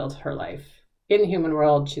to rebuild her life. In the human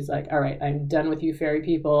world, she's like, all right, I'm done with you fairy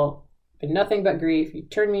people. Been nothing but grief. You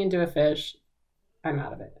turned me into a fish. I'm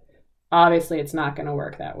out of it. Obviously, it's not going to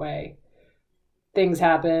work that way. Things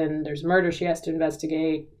happen. There's murder she has to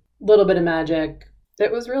investigate. A little bit of magic.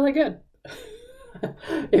 It was really good.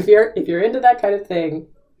 If you're into that kind of thing,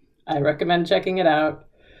 I recommend checking it out.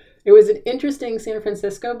 It was an interesting San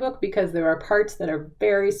Francisco book because there are parts that are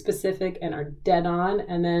very specific and are dead on,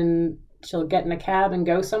 and then she'll get in a cab and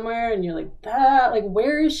go somewhere, and you're like,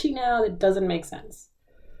 where is she now? That doesn't make sense.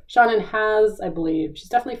 Seanan has, I believe, she's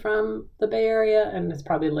definitely from the Bay Area and has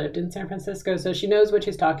probably lived in San Francisco, so she knows what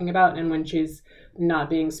she's talking about, and when she's not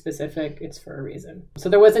being specific, it's for a reason. So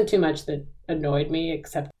there wasn't too much that annoyed me,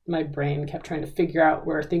 except my brain kept trying to figure out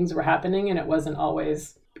where things were happening, and it wasn't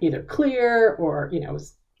always either clear or, it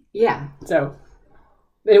was... Yeah. So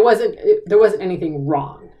there wasn't anything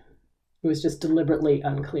wrong. It was just deliberately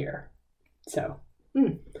unclear. So,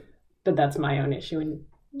 but that's my own issue. And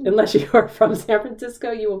unless you are from San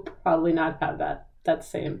Francisco, you will probably not have that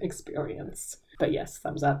same experience. But yes,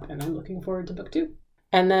 thumbs up, and I'm looking forward to book 2.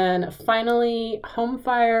 And then finally, Home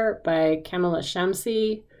Fire by Kamila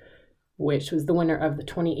Shamsi, which was the winner of the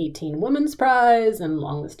 2018 Women's Prize and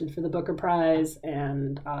longlisted for the Booker Prize,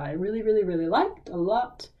 and I really, really, really liked a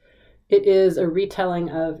lot. It is a retelling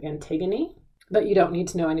of Antigone, but you don't need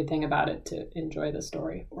to know anything about it to enjoy the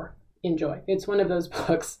story or enjoy. It's one of those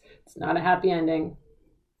books. It's not a happy ending.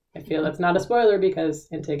 I feel it's not a spoiler because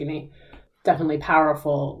Antigone, definitely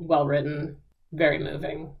powerful, well-written, very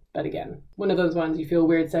moving. But again, one of those ones you feel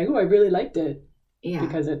weird saying, oh, I really liked it. Yeah.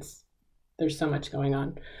 Because there's so much going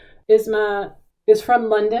on. Isma is from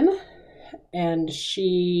London, and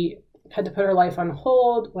she had to put her life on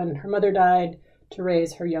hold when her mother died to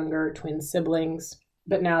raise her younger twin siblings.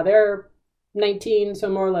 But now they're 19, so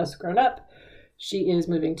more or less grown up. She is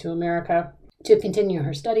moving to America to continue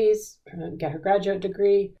her studies, get her graduate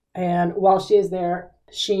degree. And while she is there,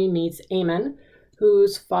 she meets Eamon,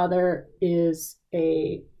 whose father is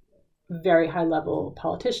a very high-level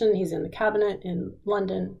politician. He's in the cabinet in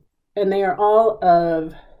London. And they are all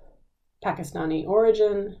of Pakistani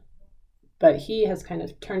origin, but he has kind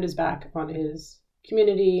of turned his back on his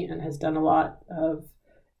community and has done a lot of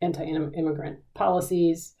anti-immigrant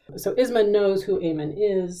policies. So Isma knows who Eamon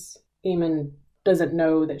is. Eamon doesn't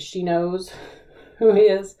know that she knows who he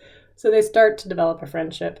is. So they start to develop a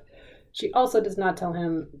friendship. She also does not tell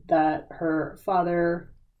him that her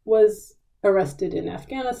father was arrested in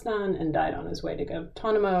Afghanistan and died on his way to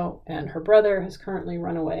Guantanamo, and her brother has currently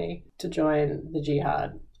run away to join the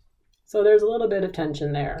jihad. So there's a little bit of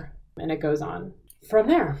tension there, and it goes on from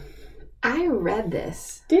there. I read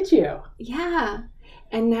this. Did you? Yeah.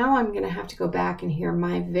 And now I'm going to have to go back and hear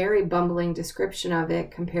my very bumbling description of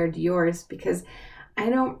it compared to yours, because I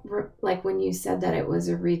don't, like when you said that it was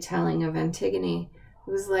a retelling of Antigone,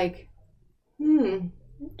 it was like,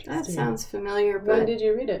 that sounds familiar. But when did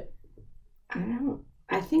you read it?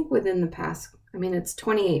 I think within the past, I mean, it's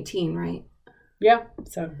 2018, right? Yeah,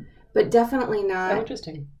 so. But definitely not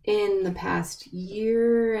Interesting. in the past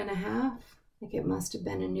year and a half. Like it must have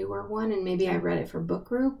been a newer one, and maybe I read it for book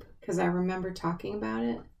group because I remember talking about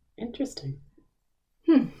it. Interesting.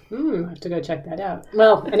 I have to go check that out.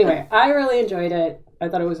 Well, anyway, I really enjoyed it. I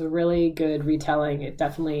thought it was a really good retelling. It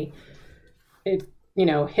definitely,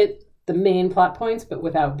 hit the main plot points, but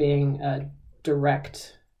without being a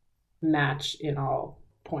direct match in all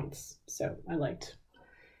points. So I liked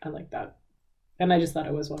that. And I just thought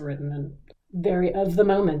it was well written and very of the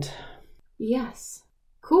moment. Yes.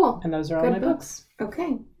 Cool. And those are all my books.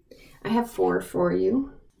 Okay. I have 4 for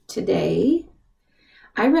you. Today,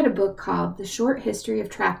 I read a book called The Short History of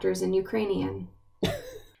Tractors in Ukrainian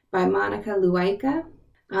by Monika Luajka.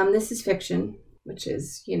 This is fiction, which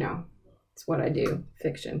is, it's what I do,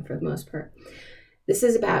 fiction for the most part. This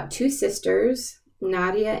is about 2 sisters,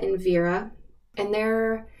 Nadia and Vera, and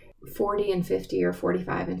they're 40 and 50 or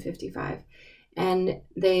 45 and 55. And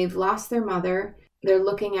they've lost their mother. They're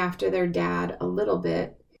looking after their dad a little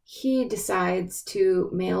bit. He decides to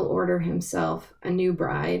mail order himself a new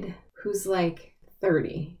bride who's like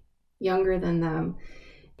 30, younger than them.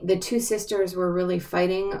 The 2 sisters were really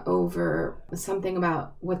fighting over something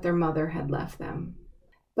about what their mother had left them.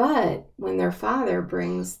 But when their father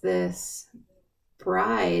brings this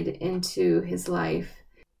bride into his life,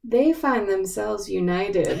 they find themselves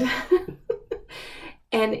united.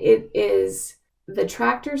 And it is the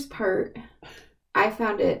tractors part. I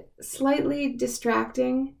found it slightly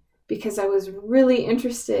distracting because I was really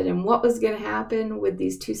interested in what was going to happen with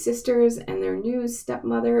these 2 sisters and their new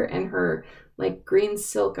stepmother and her like green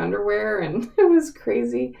silk underwear, and it was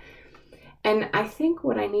crazy. And I think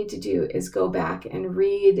what I need to do is go back and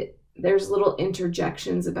read. There's little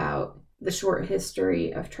interjections about the short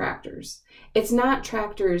history of tractors. It's not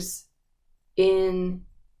tractors in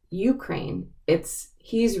Ukraine.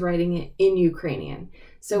 He's writing it in Ukrainian.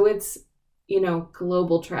 So it's,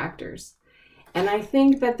 global tractors. And I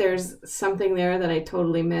think that there's something there that I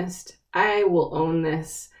totally missed. I will own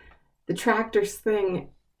this. The tractors thing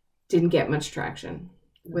didn't get much traction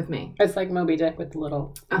with me. It's like Moby Dick with the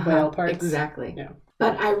little whale parts. Exactly. Yeah.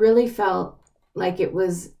 But I really felt like it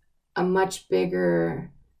was a much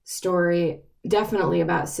bigger story, definitely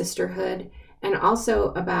about sisterhood and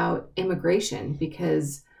also about immigration,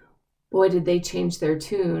 because boy, did they change their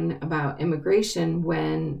tune about immigration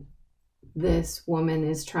when this woman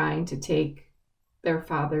is trying to take their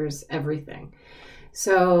father's everything.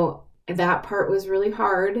 So that part was really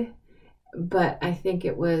hard, but I think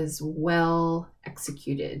it was well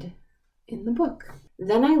executed in the book.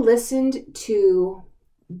 Then I listened to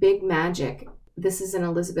Big Magic. This is an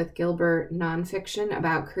Elizabeth Gilbert nonfiction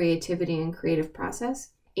about creativity and creative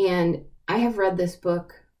process. And I have read this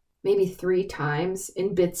book maybe 3 times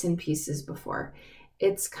in bits and pieces before.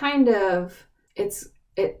 It's kind of,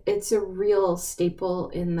 it's a real staple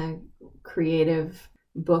in the creative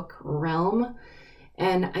book realm.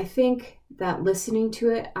 And I think that listening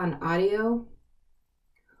to it on audio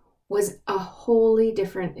was a wholly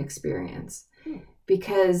different experience,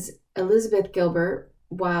 because Elizabeth Gilbert,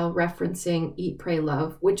 while referencing Eat, Pray,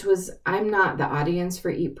 Love, which was, I'm not the audience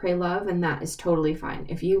for Eat, Pray, Love, and that is totally fine.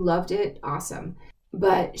 If you loved it, awesome.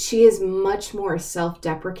 But she is much more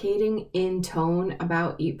self-deprecating in tone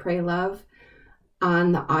about Eat, Pray, Love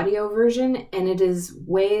on the audio version, and it is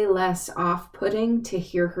way less off-putting to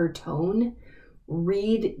hear her tone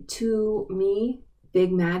read to me,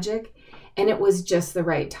 Big Magic. And it was just the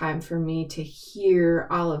right time for me to hear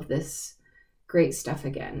all of this great stuff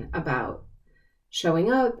again about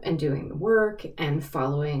showing up and doing the work and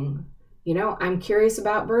following. I'm curious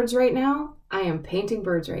about birds right now. I am painting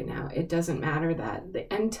birds right now. It doesn't matter that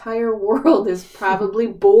the entire world is probably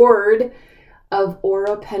bored of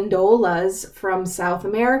oropendolas from South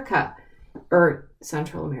America or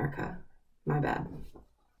Central America. My bad.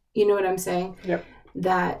 You know what I'm saying? Yep.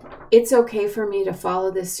 That it's okay for me to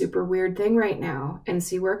follow this super weird thing right now and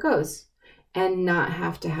see where it goes and not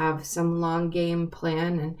have to have some long game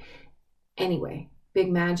plan. And anyway, Big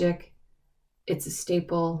Magic, it's a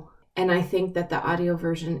staple. And I think that the audio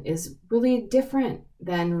version is really different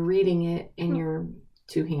than reading it in your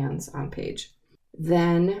 2 hands on page.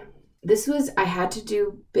 Then I had to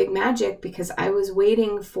do Big Magic because I was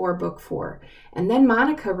waiting for book 4. And then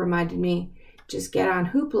Monica reminded me, just get on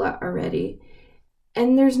Hoopla already.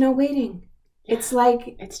 And there's no waiting. Yeah,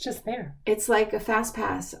 it's just there. It's like a fast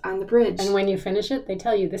pass on the bridge. And when you finish it, they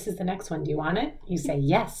tell you, this is the next one. Do you want it? You say,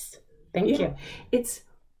 yes. Thank you. It's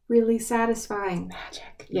really satisfying.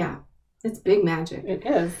 Magic. Yeah. It's big magic. It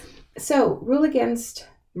is. So, Rule Against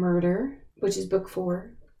Murder, which is book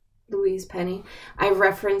 4, Louise Penny. I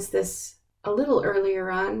referenced this a little earlier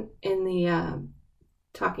on in the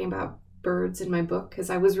talking about birds in my book because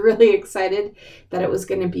I was really excited that it was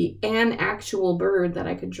going to be an actual bird that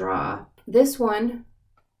I could draw. This one,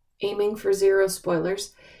 aiming for zero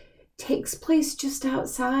spoilers, takes place just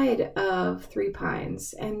outside of Three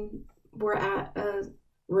Pines, and we're at a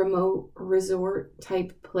remote resort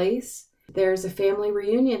type place. There's a family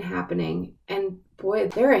reunion happening, and boy,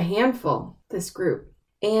 they're a handful, this group.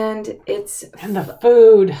 And the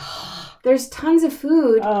food. There's tons of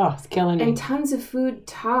food. Oh, it's killing me. And tons of food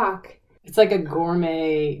talk. It's like a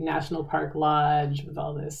gourmet national park lodge with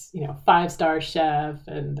all this, 5-star chef,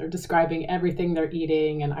 and they're describing everything they're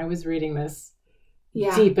eating. And I was reading this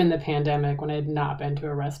deep in the pandemic when I had not been to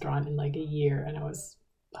a restaurant in like a year, and it was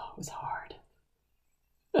hard.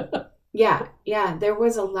 Yeah, there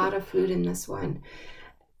was a lot of food in this one.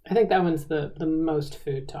 I think that one's the most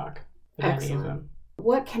food talk of any of them.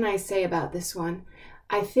 What can I say about this one?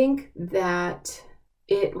 I think that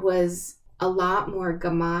it was a lot more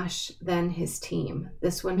Gamache than his team.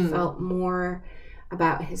 This one felt more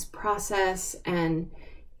about his process, and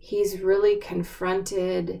he's really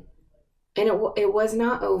confronted, and it was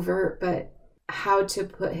not overt, but how to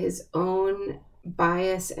put his own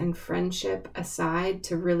bias and friendship aside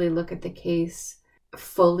to really look at the case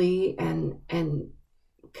fully and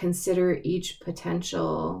consider each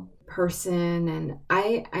potential person. And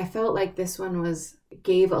I felt like this one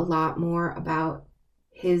gave a lot more about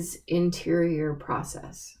his interior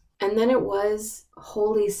process. And then it was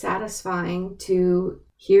wholly satisfying to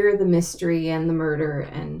hear the mystery and the murder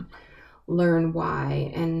and learn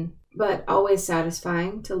why, but always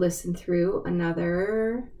satisfying to listen through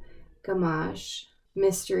another Gamache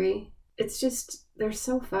mystery. It's just, they're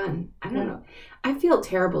so fun. I don't know. I feel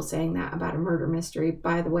terrible saying that about a murder mystery,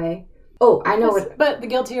 by the way. Oh, I know what. But the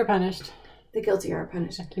guilty are punished. The guilty are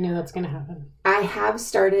punished. You know that's going to happen. I have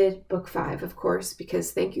started book 5, of course,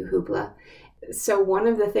 because thank you, Hoopla. So one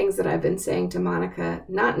of the things that I've been saying to Monica,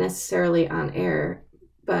 not necessarily on air,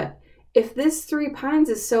 but if this Three Pines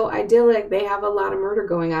is so idyllic, they have a lot of murder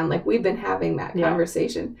going on. Like, we've been having that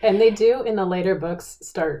conversation. And they do, in the later books,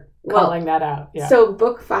 start calling that out. Yeah. So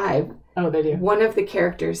book 5. Oh, they do. One of the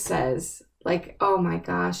characters says, like, oh my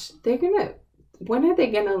gosh, when are they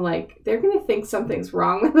gonna, they're gonna think something's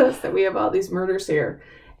wrong with us, that we have all these murders here.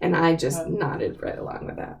 And I just nodded right along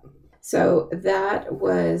with that. So that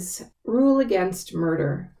was Rule Against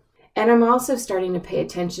Murder. And I'm also starting to pay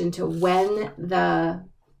attention to when the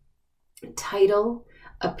title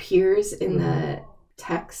appears in the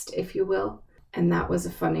text, if you will. And that was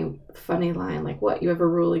a funny line. Like, what? You have a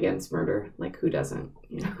rule against murder? Like, who doesn't?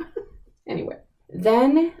 Anyway.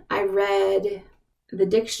 Then I read The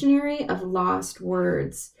Dictionary of Lost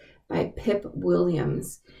Words by Pip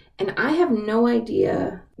Williams. And I have no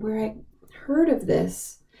idea where I heard of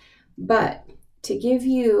this, but to give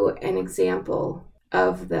you an example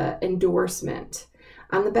of the endorsement,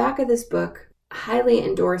 on the back of this book, highly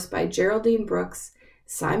endorsed by Geraldine Brooks,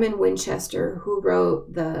 Simon Winchester, who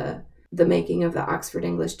wrote the making of the Oxford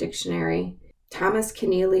English Dictionary, Thomas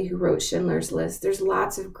Keneally, who wrote Schindler's List. There's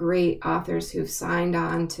lots of great authors who've signed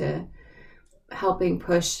on to helping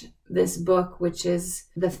push this book, which is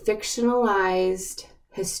the fictionalized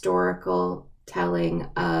historical telling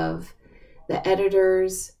of the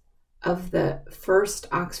editors of the first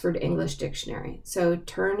Oxford English Dictionary. So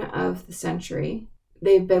turn of the century.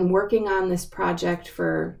 They've been working on this project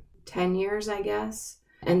for 10 years, I guess,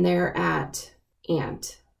 and they're at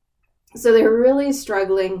Ant. So they're really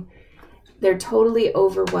struggling. They're totally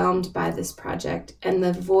overwhelmed by this project. And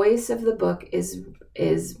the voice of the book is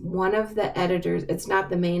one of the editors. It's not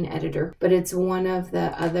the main editor, but it's one of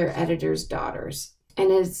the other editor's daughters. And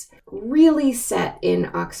it's really set in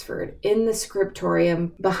Oxford, in the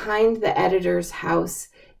scriptorium. Behind the editor's house,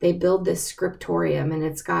 they build this scriptorium, and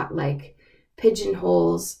it's got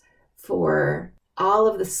pigeonholes for all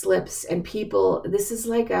of the slips and people. This is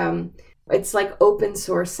it's like open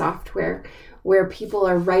source software where people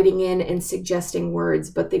are writing in and suggesting words,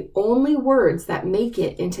 but the only words that make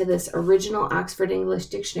it into this original Oxford English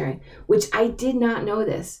Dictionary, which I did not know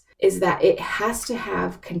this, is that it has to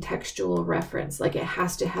have contextual reference. Like, it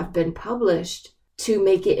has to have been published to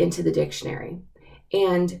make it into the dictionary.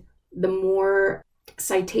 And the more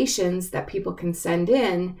citations that people can send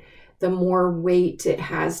in, the more weight it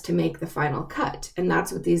has to make the final cut. And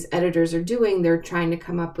that's what these editors are doing. They're trying to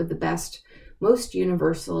come up with the best, most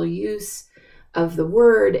universal use of the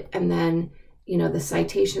word. And then, the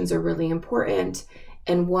citations are really important.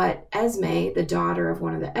 And what Esme, the daughter of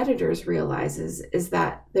one of the editors, realizes is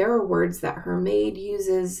that there are words that her maid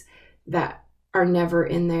uses that are never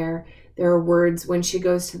in there. There are words when she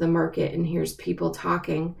goes to the market and hears people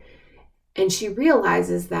talking, and she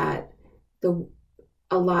realizes that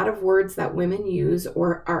a lot of words that women use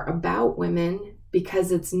or are about women,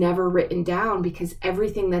 because it's never written down, because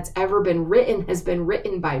everything that's ever been written has been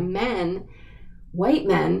written by men, white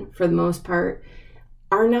men for the most part,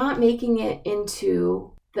 are not making it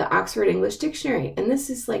into the Oxford English Dictionary. And this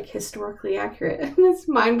is like historically accurate. And it's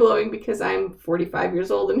mind-blowing because I'm 45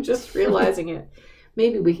 years old and just realizing it.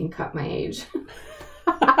 Maybe we can cut my age.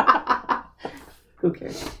 Who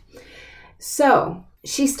cares? So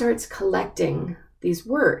she starts collecting these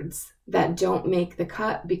words that don't make the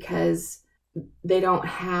cut because they don't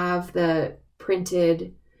have the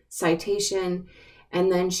printed citation.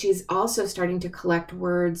 And then she's also starting to collect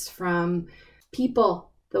words from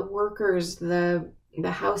people, the workers, the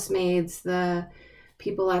housemaids, the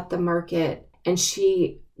people at the market. And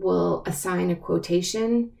she will assign a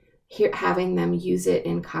quotation, having them use it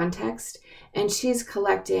in context. And she's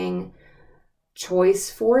collecting choice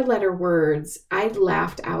 4-letter words. I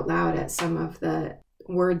laughed out loud at some of the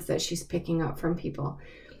words that she's picking up from people.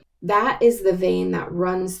 That is the vein that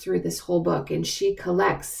runs through this whole book, and she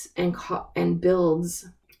collects and builds,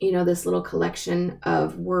 this little collection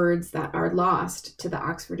of words that are lost to the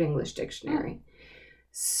Oxford English Dictionary.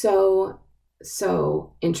 So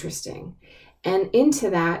interesting. And into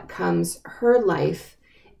that comes her life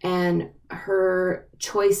and her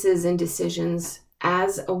choices and decisions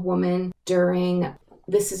as a woman during.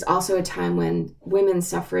 This is also a time when women's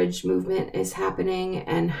suffrage movement is happening,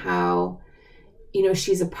 and how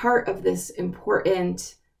she's a part of this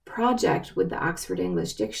important project with the Oxford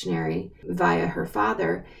English Dictionary via her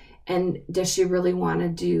father. And does she really want to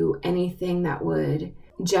do anything that would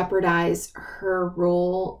jeopardize her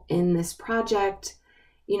role in this project?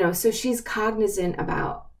 So she's cognizant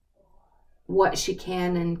about what she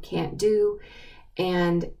can and can't do.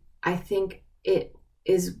 And I think it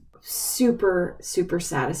is super, super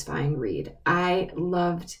satisfying read. I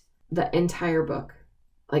loved the entire book.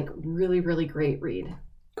 Like, really, really great read.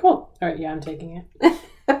 Cool. All right, yeah, I'm taking it.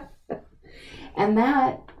 And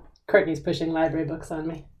that... Courtney's pushing library books on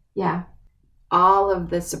me. Yeah. All of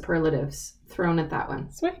the superlatives thrown at that one.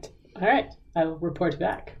 Sweet. All right. I will report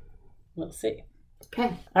back. We'll see.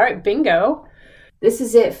 Okay. All right, bingo. This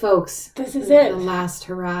is it, folks. This is it. The last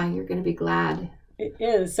hurrah. You're going to be glad. It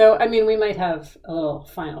is. So, we might have a little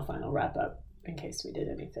final wrap up in case we did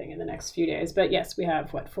anything in the next few days. But yes, we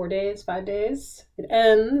have, 5 days? It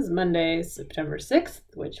ends Monday, September 6th,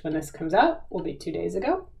 which when this comes out will be 2 days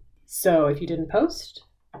ago. So if you didn't post,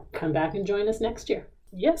 come back and join us next year.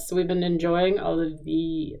 Yes, we've been enjoying all of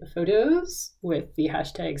the photos with the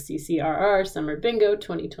hashtag CCRR Summer Bingo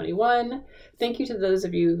 2021. Thank you to those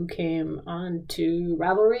of you who came on to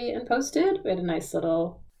Ravelry and posted. We had a nice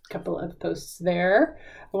little couple of posts there.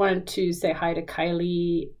 I wanted to say hi to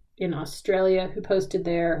Kylie in Australia who posted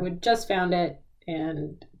there, who had just found it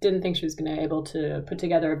and didn't think she was going to be able to put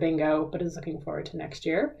together a bingo, but is looking forward to next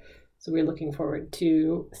year. So we're looking forward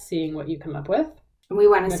to seeing what you come up with. We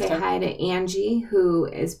want to say hi to Angie, who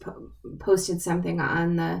is posted something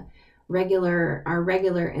on our regular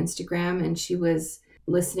Instagram, and she was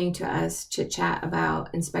listening to us chit-chat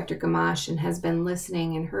about Inspector Gamache and has been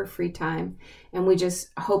listening in her free time. And we just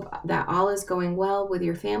hope that all is going well with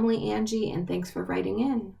your family, Angie, and thanks for writing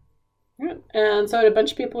in. Yeah. And so I had a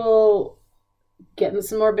bunch of people getting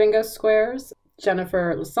some more bingo squares.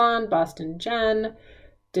 Jennifer Lassonde, Boston Jen,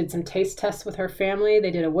 did some taste tests with her family.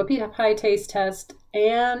 They did a whoopie pie taste test,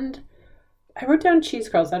 and I wrote down cheese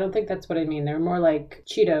curls. I don't think that's what I mean. They're more like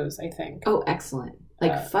Cheetos, I think. Oh, excellent.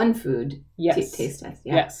 Like fun food taste test.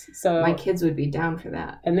 Yeah. Yes. So my kids would be down for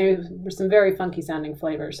that. And there were some very funky sounding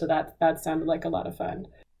flavors, so that sounded like a lot of fun.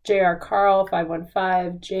 J.R. Carl,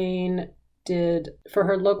 515, Jane did, for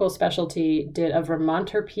her local specialty, did a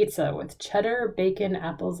Vermonter pizza with cheddar, bacon,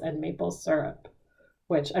 apples, and maple syrup,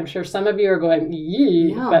 which I'm sure some of you are going,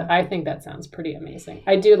 yee, yeah. But I think that sounds pretty amazing.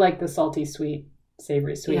 I do like the salty, sweet,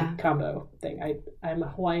 savory, sweet combo thing. I'm a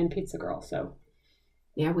Hawaiian pizza girl, so.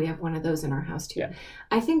 Yeah, we have one of those in our house too. Yeah.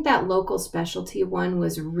 I think that local specialty one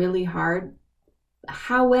was really hard.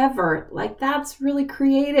 However, that's really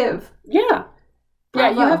creative. Yeah.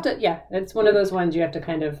 Bravo. Yeah, you have to, it's one of those ones you have to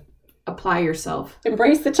kind of apply yourself.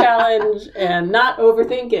 Embrace the challenge and not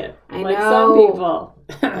overthink it. I like know.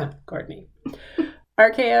 Some people. Courtney.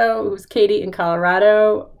 RKO, who's Katie in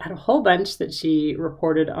Colorado, had a whole bunch that she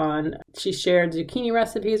reported on. She shared zucchini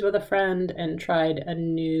recipes with a friend and tried a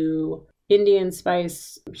new Indian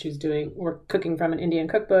spice. She was cooking from an Indian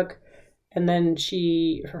cookbook. And then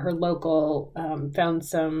she, for her local, found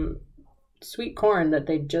some sweet corn that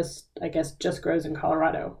they just grows in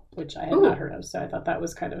Colorado. which I had not heard of. So I thought that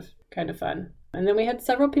was kind of fun. And then we had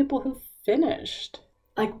several people who finished.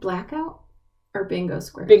 Like blackout or bingo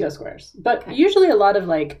squares? Bingo squares. But usually a lot of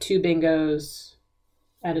like 2 bingos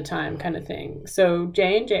at a time kind of thing. So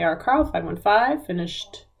Jane, J.R. Carl, 515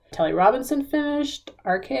 finished. Telly Robinson finished.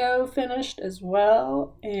 RKO finished as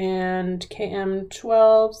well. And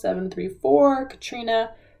KM12734,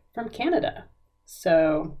 Katrina from Canada.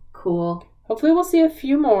 So cool. Hopefully we'll see a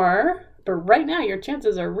few more. But right now your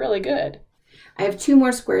chances are really good. I have 2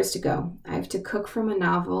 more squares to go. I have to cook from a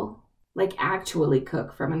novel, like actually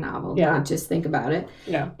cook from a novel, not just think about it.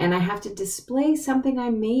 Yeah. And I have to display something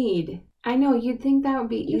I made. I know, you'd think that would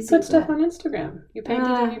be easy. You put stuff on Instagram. You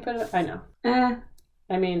painted and you put it. I know.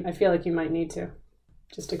 I mean, I feel like you might need to.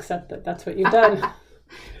 Just accept that that's what you've done.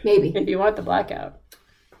 Maybe. If you want the blackout.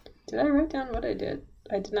 Did I write down what I did?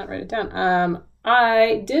 I did not write it down.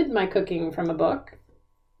 I did my cooking from a book.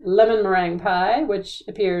 Lemon Meringue Pie, which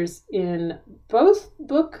appears in both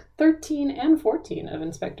book 13 and 14 of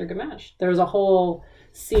Inspector Gamache. There's a whole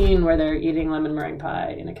scene where they're eating lemon meringue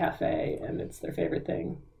pie in a cafe, and it's their favorite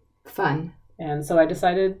thing. Fun. And so I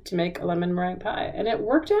decided to make a lemon meringue pie, and it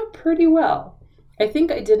worked out pretty well. I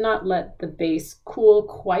think I did not let the base cool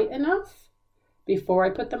quite enough before I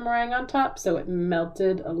put the meringue on top, so it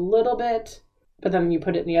melted a little bit, but then you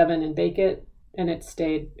put it in the oven and bake it, and it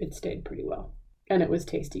stayed pretty well. And it was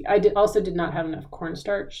tasty. I also did not have enough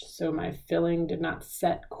cornstarch, so my filling did not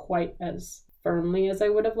set quite as firmly as I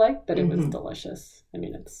would have liked, but it was delicious. I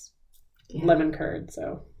mean, it's lemon curd,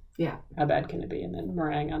 so how bad can it be? And then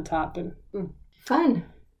meringue on top. And fun.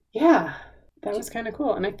 Yeah, that was kind of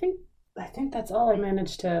cool. And I think that's all I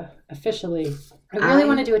managed to officially. I really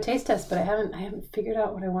want to do a taste test, but I haven't figured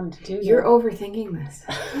out what I wanted to do yet. You're overthinking this.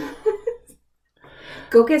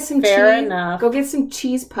 Go get some cheese. Fair enough. Go get some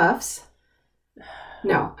cheese puffs.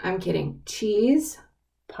 No, I'm kidding. Cheese.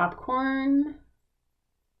 Popcorn.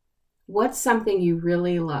 What's something you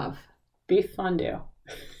really love? Beef fondue.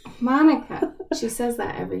 Monica. She says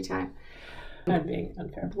that every time. I'm being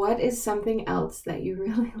unfair. What is something else that you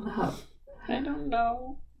really love? I don't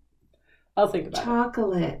know. I'll think about it.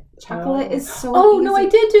 Chocolate is so easy. No, I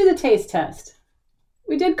did do the taste test.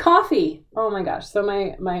 We did coffee. Oh my gosh. So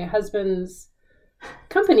my husband's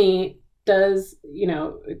company does,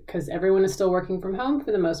 because everyone is still working from home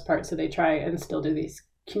for the most part, so they try and still do these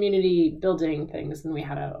community building things. And we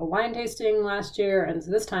had a wine tasting last year, and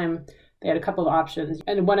so this time they had a couple of options,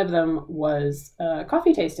 and one of them was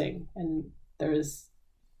coffee tasting. And there was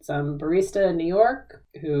some barista in New York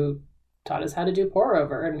who taught us how to do pour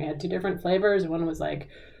over, and we had 2 different flavors. One was like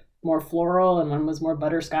more floral, and one was more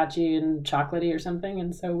butterscotchy and chocolatey or something.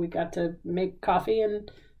 And so we got to make coffee,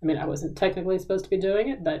 and I mean, I wasn't technically supposed to be doing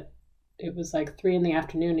it, but it was like 3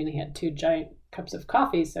 p.m, and he had 2 giant cups of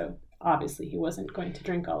coffee. So obviously he wasn't going to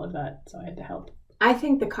drink all of that. So I had to help. I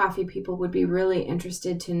think the coffee people would be really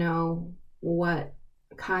interested to know what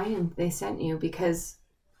kind they sent you, because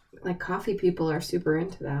like coffee people are super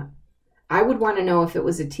into that. I would want to know if it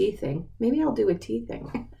was a tea thing. Maybe I'll do a tea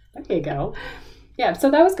thing. There you go. Yeah,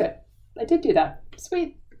 so that was good. I did do that.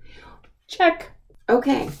 Sweet. Check.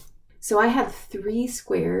 Okay. So I have 3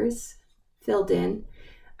 squares filled in.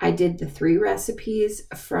 I did the 3 recipes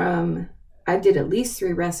I did at least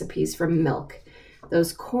 3 recipes from milk.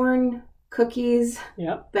 Those corn cookies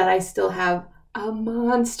that I still have a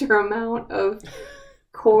monster amount of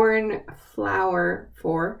corn flour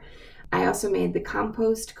for. I also made the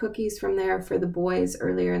compost cookies from there for the boys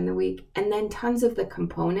earlier in the week. And then tons of the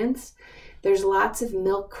components. There's lots of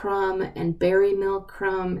milk crumb and berry milk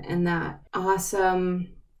crumb and that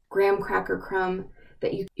awesome graham cracker crumb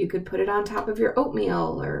that you could put it on top of your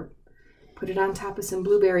oatmeal or put it on top of some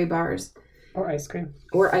blueberry bars. Or ice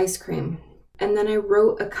cream. And then I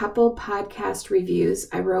wrote a couple podcast reviews.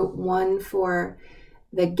 I wrote one for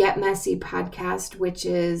the Get Messy podcast, which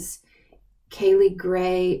is Kaylee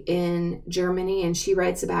Gray in Germany, and she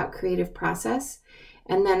writes about creative process.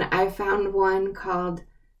 And then I found one called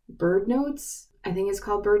Bird Notes. I think it's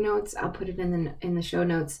called Bird Notes. I'll put it in the show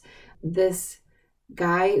notes. This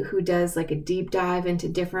guy who does like a deep dive into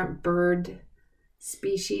different bird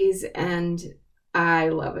species, and I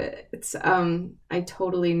love it. It's I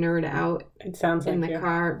totally nerd out. It sounds like in the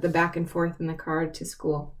car, the back and forth in the car to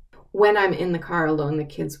school. When I'm in the car alone, the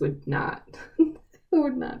kids would not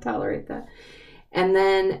tolerate that. And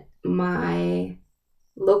then my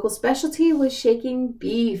local specialty was shaking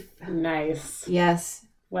beef. Nice. Yes.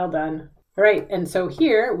 Well done. All right, and so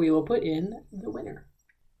here we will put in the winner.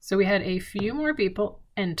 So we had a few more people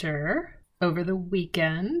enter over the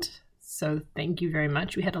weekend. So thank you very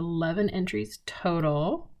much. We had 11 entries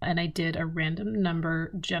total, and I did a random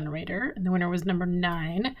number generator, and the winner was number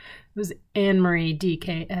 9. It was Anne-Marie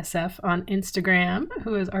DKSF on Instagram,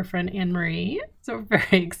 who is our friend Anne-Marie. So we're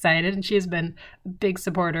very excited, and she has been a big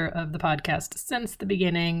supporter of the podcast since the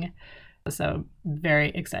beginning. So very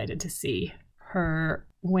excited to see her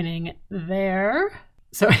winning there.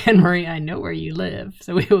 So Anne-Marie, I know where you live,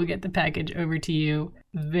 so we will get the package over to you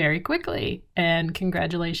very quickly. And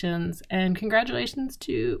congratulations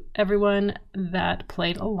to everyone that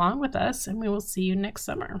played along with us, and we will see you next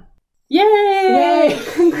summer. Yay!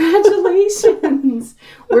 Congratulations!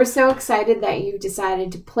 We're so excited that you've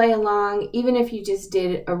decided to play along, even if you just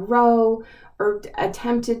did a row or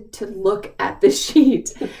attempted to look at the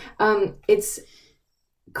sheet. It's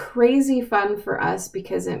crazy fun for us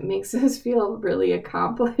because it makes us feel really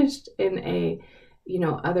accomplished in a,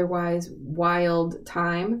 otherwise wild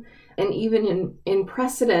time. And even in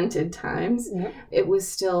precedented times, It was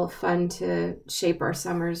still fun to shape our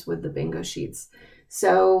summers with the bingo sheets.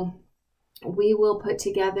 So we will put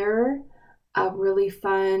together a really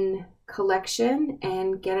fun collection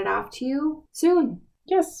and get it off to you soon.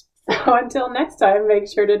 Yes. So until next time, make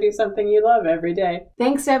sure to do something you love every day.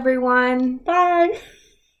 Thanks, everyone. Bye.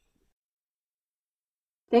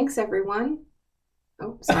 Thanks, everyone.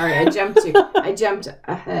 Oh, sorry, I jumped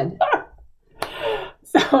ahead.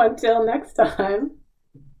 So until next time.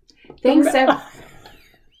 Thanks,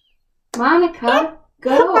 Monica,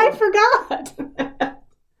 go. I forgot.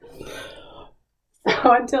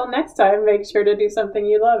 So until next time, make sure to do something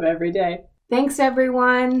you love every day. Thanks,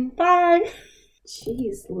 everyone. Bye.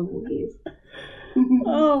 Jeez Louise.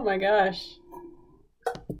 Oh my gosh.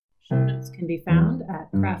 Show notes can be found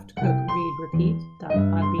at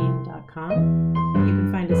craftcookreadrepeat.podbean.com. You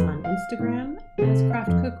can find us on Instagram as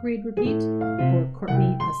craftcookreadrepeat or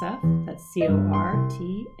Courtney SF, that's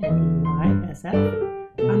CORTNEYSF.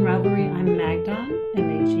 On Ravelry, I'm Magdon,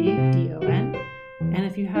 MAGDON. And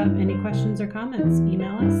if you have any questions or comments,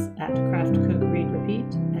 email us at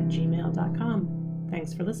craftcookreadrepeat@gmail.com.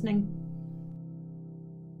 Thanks for listening.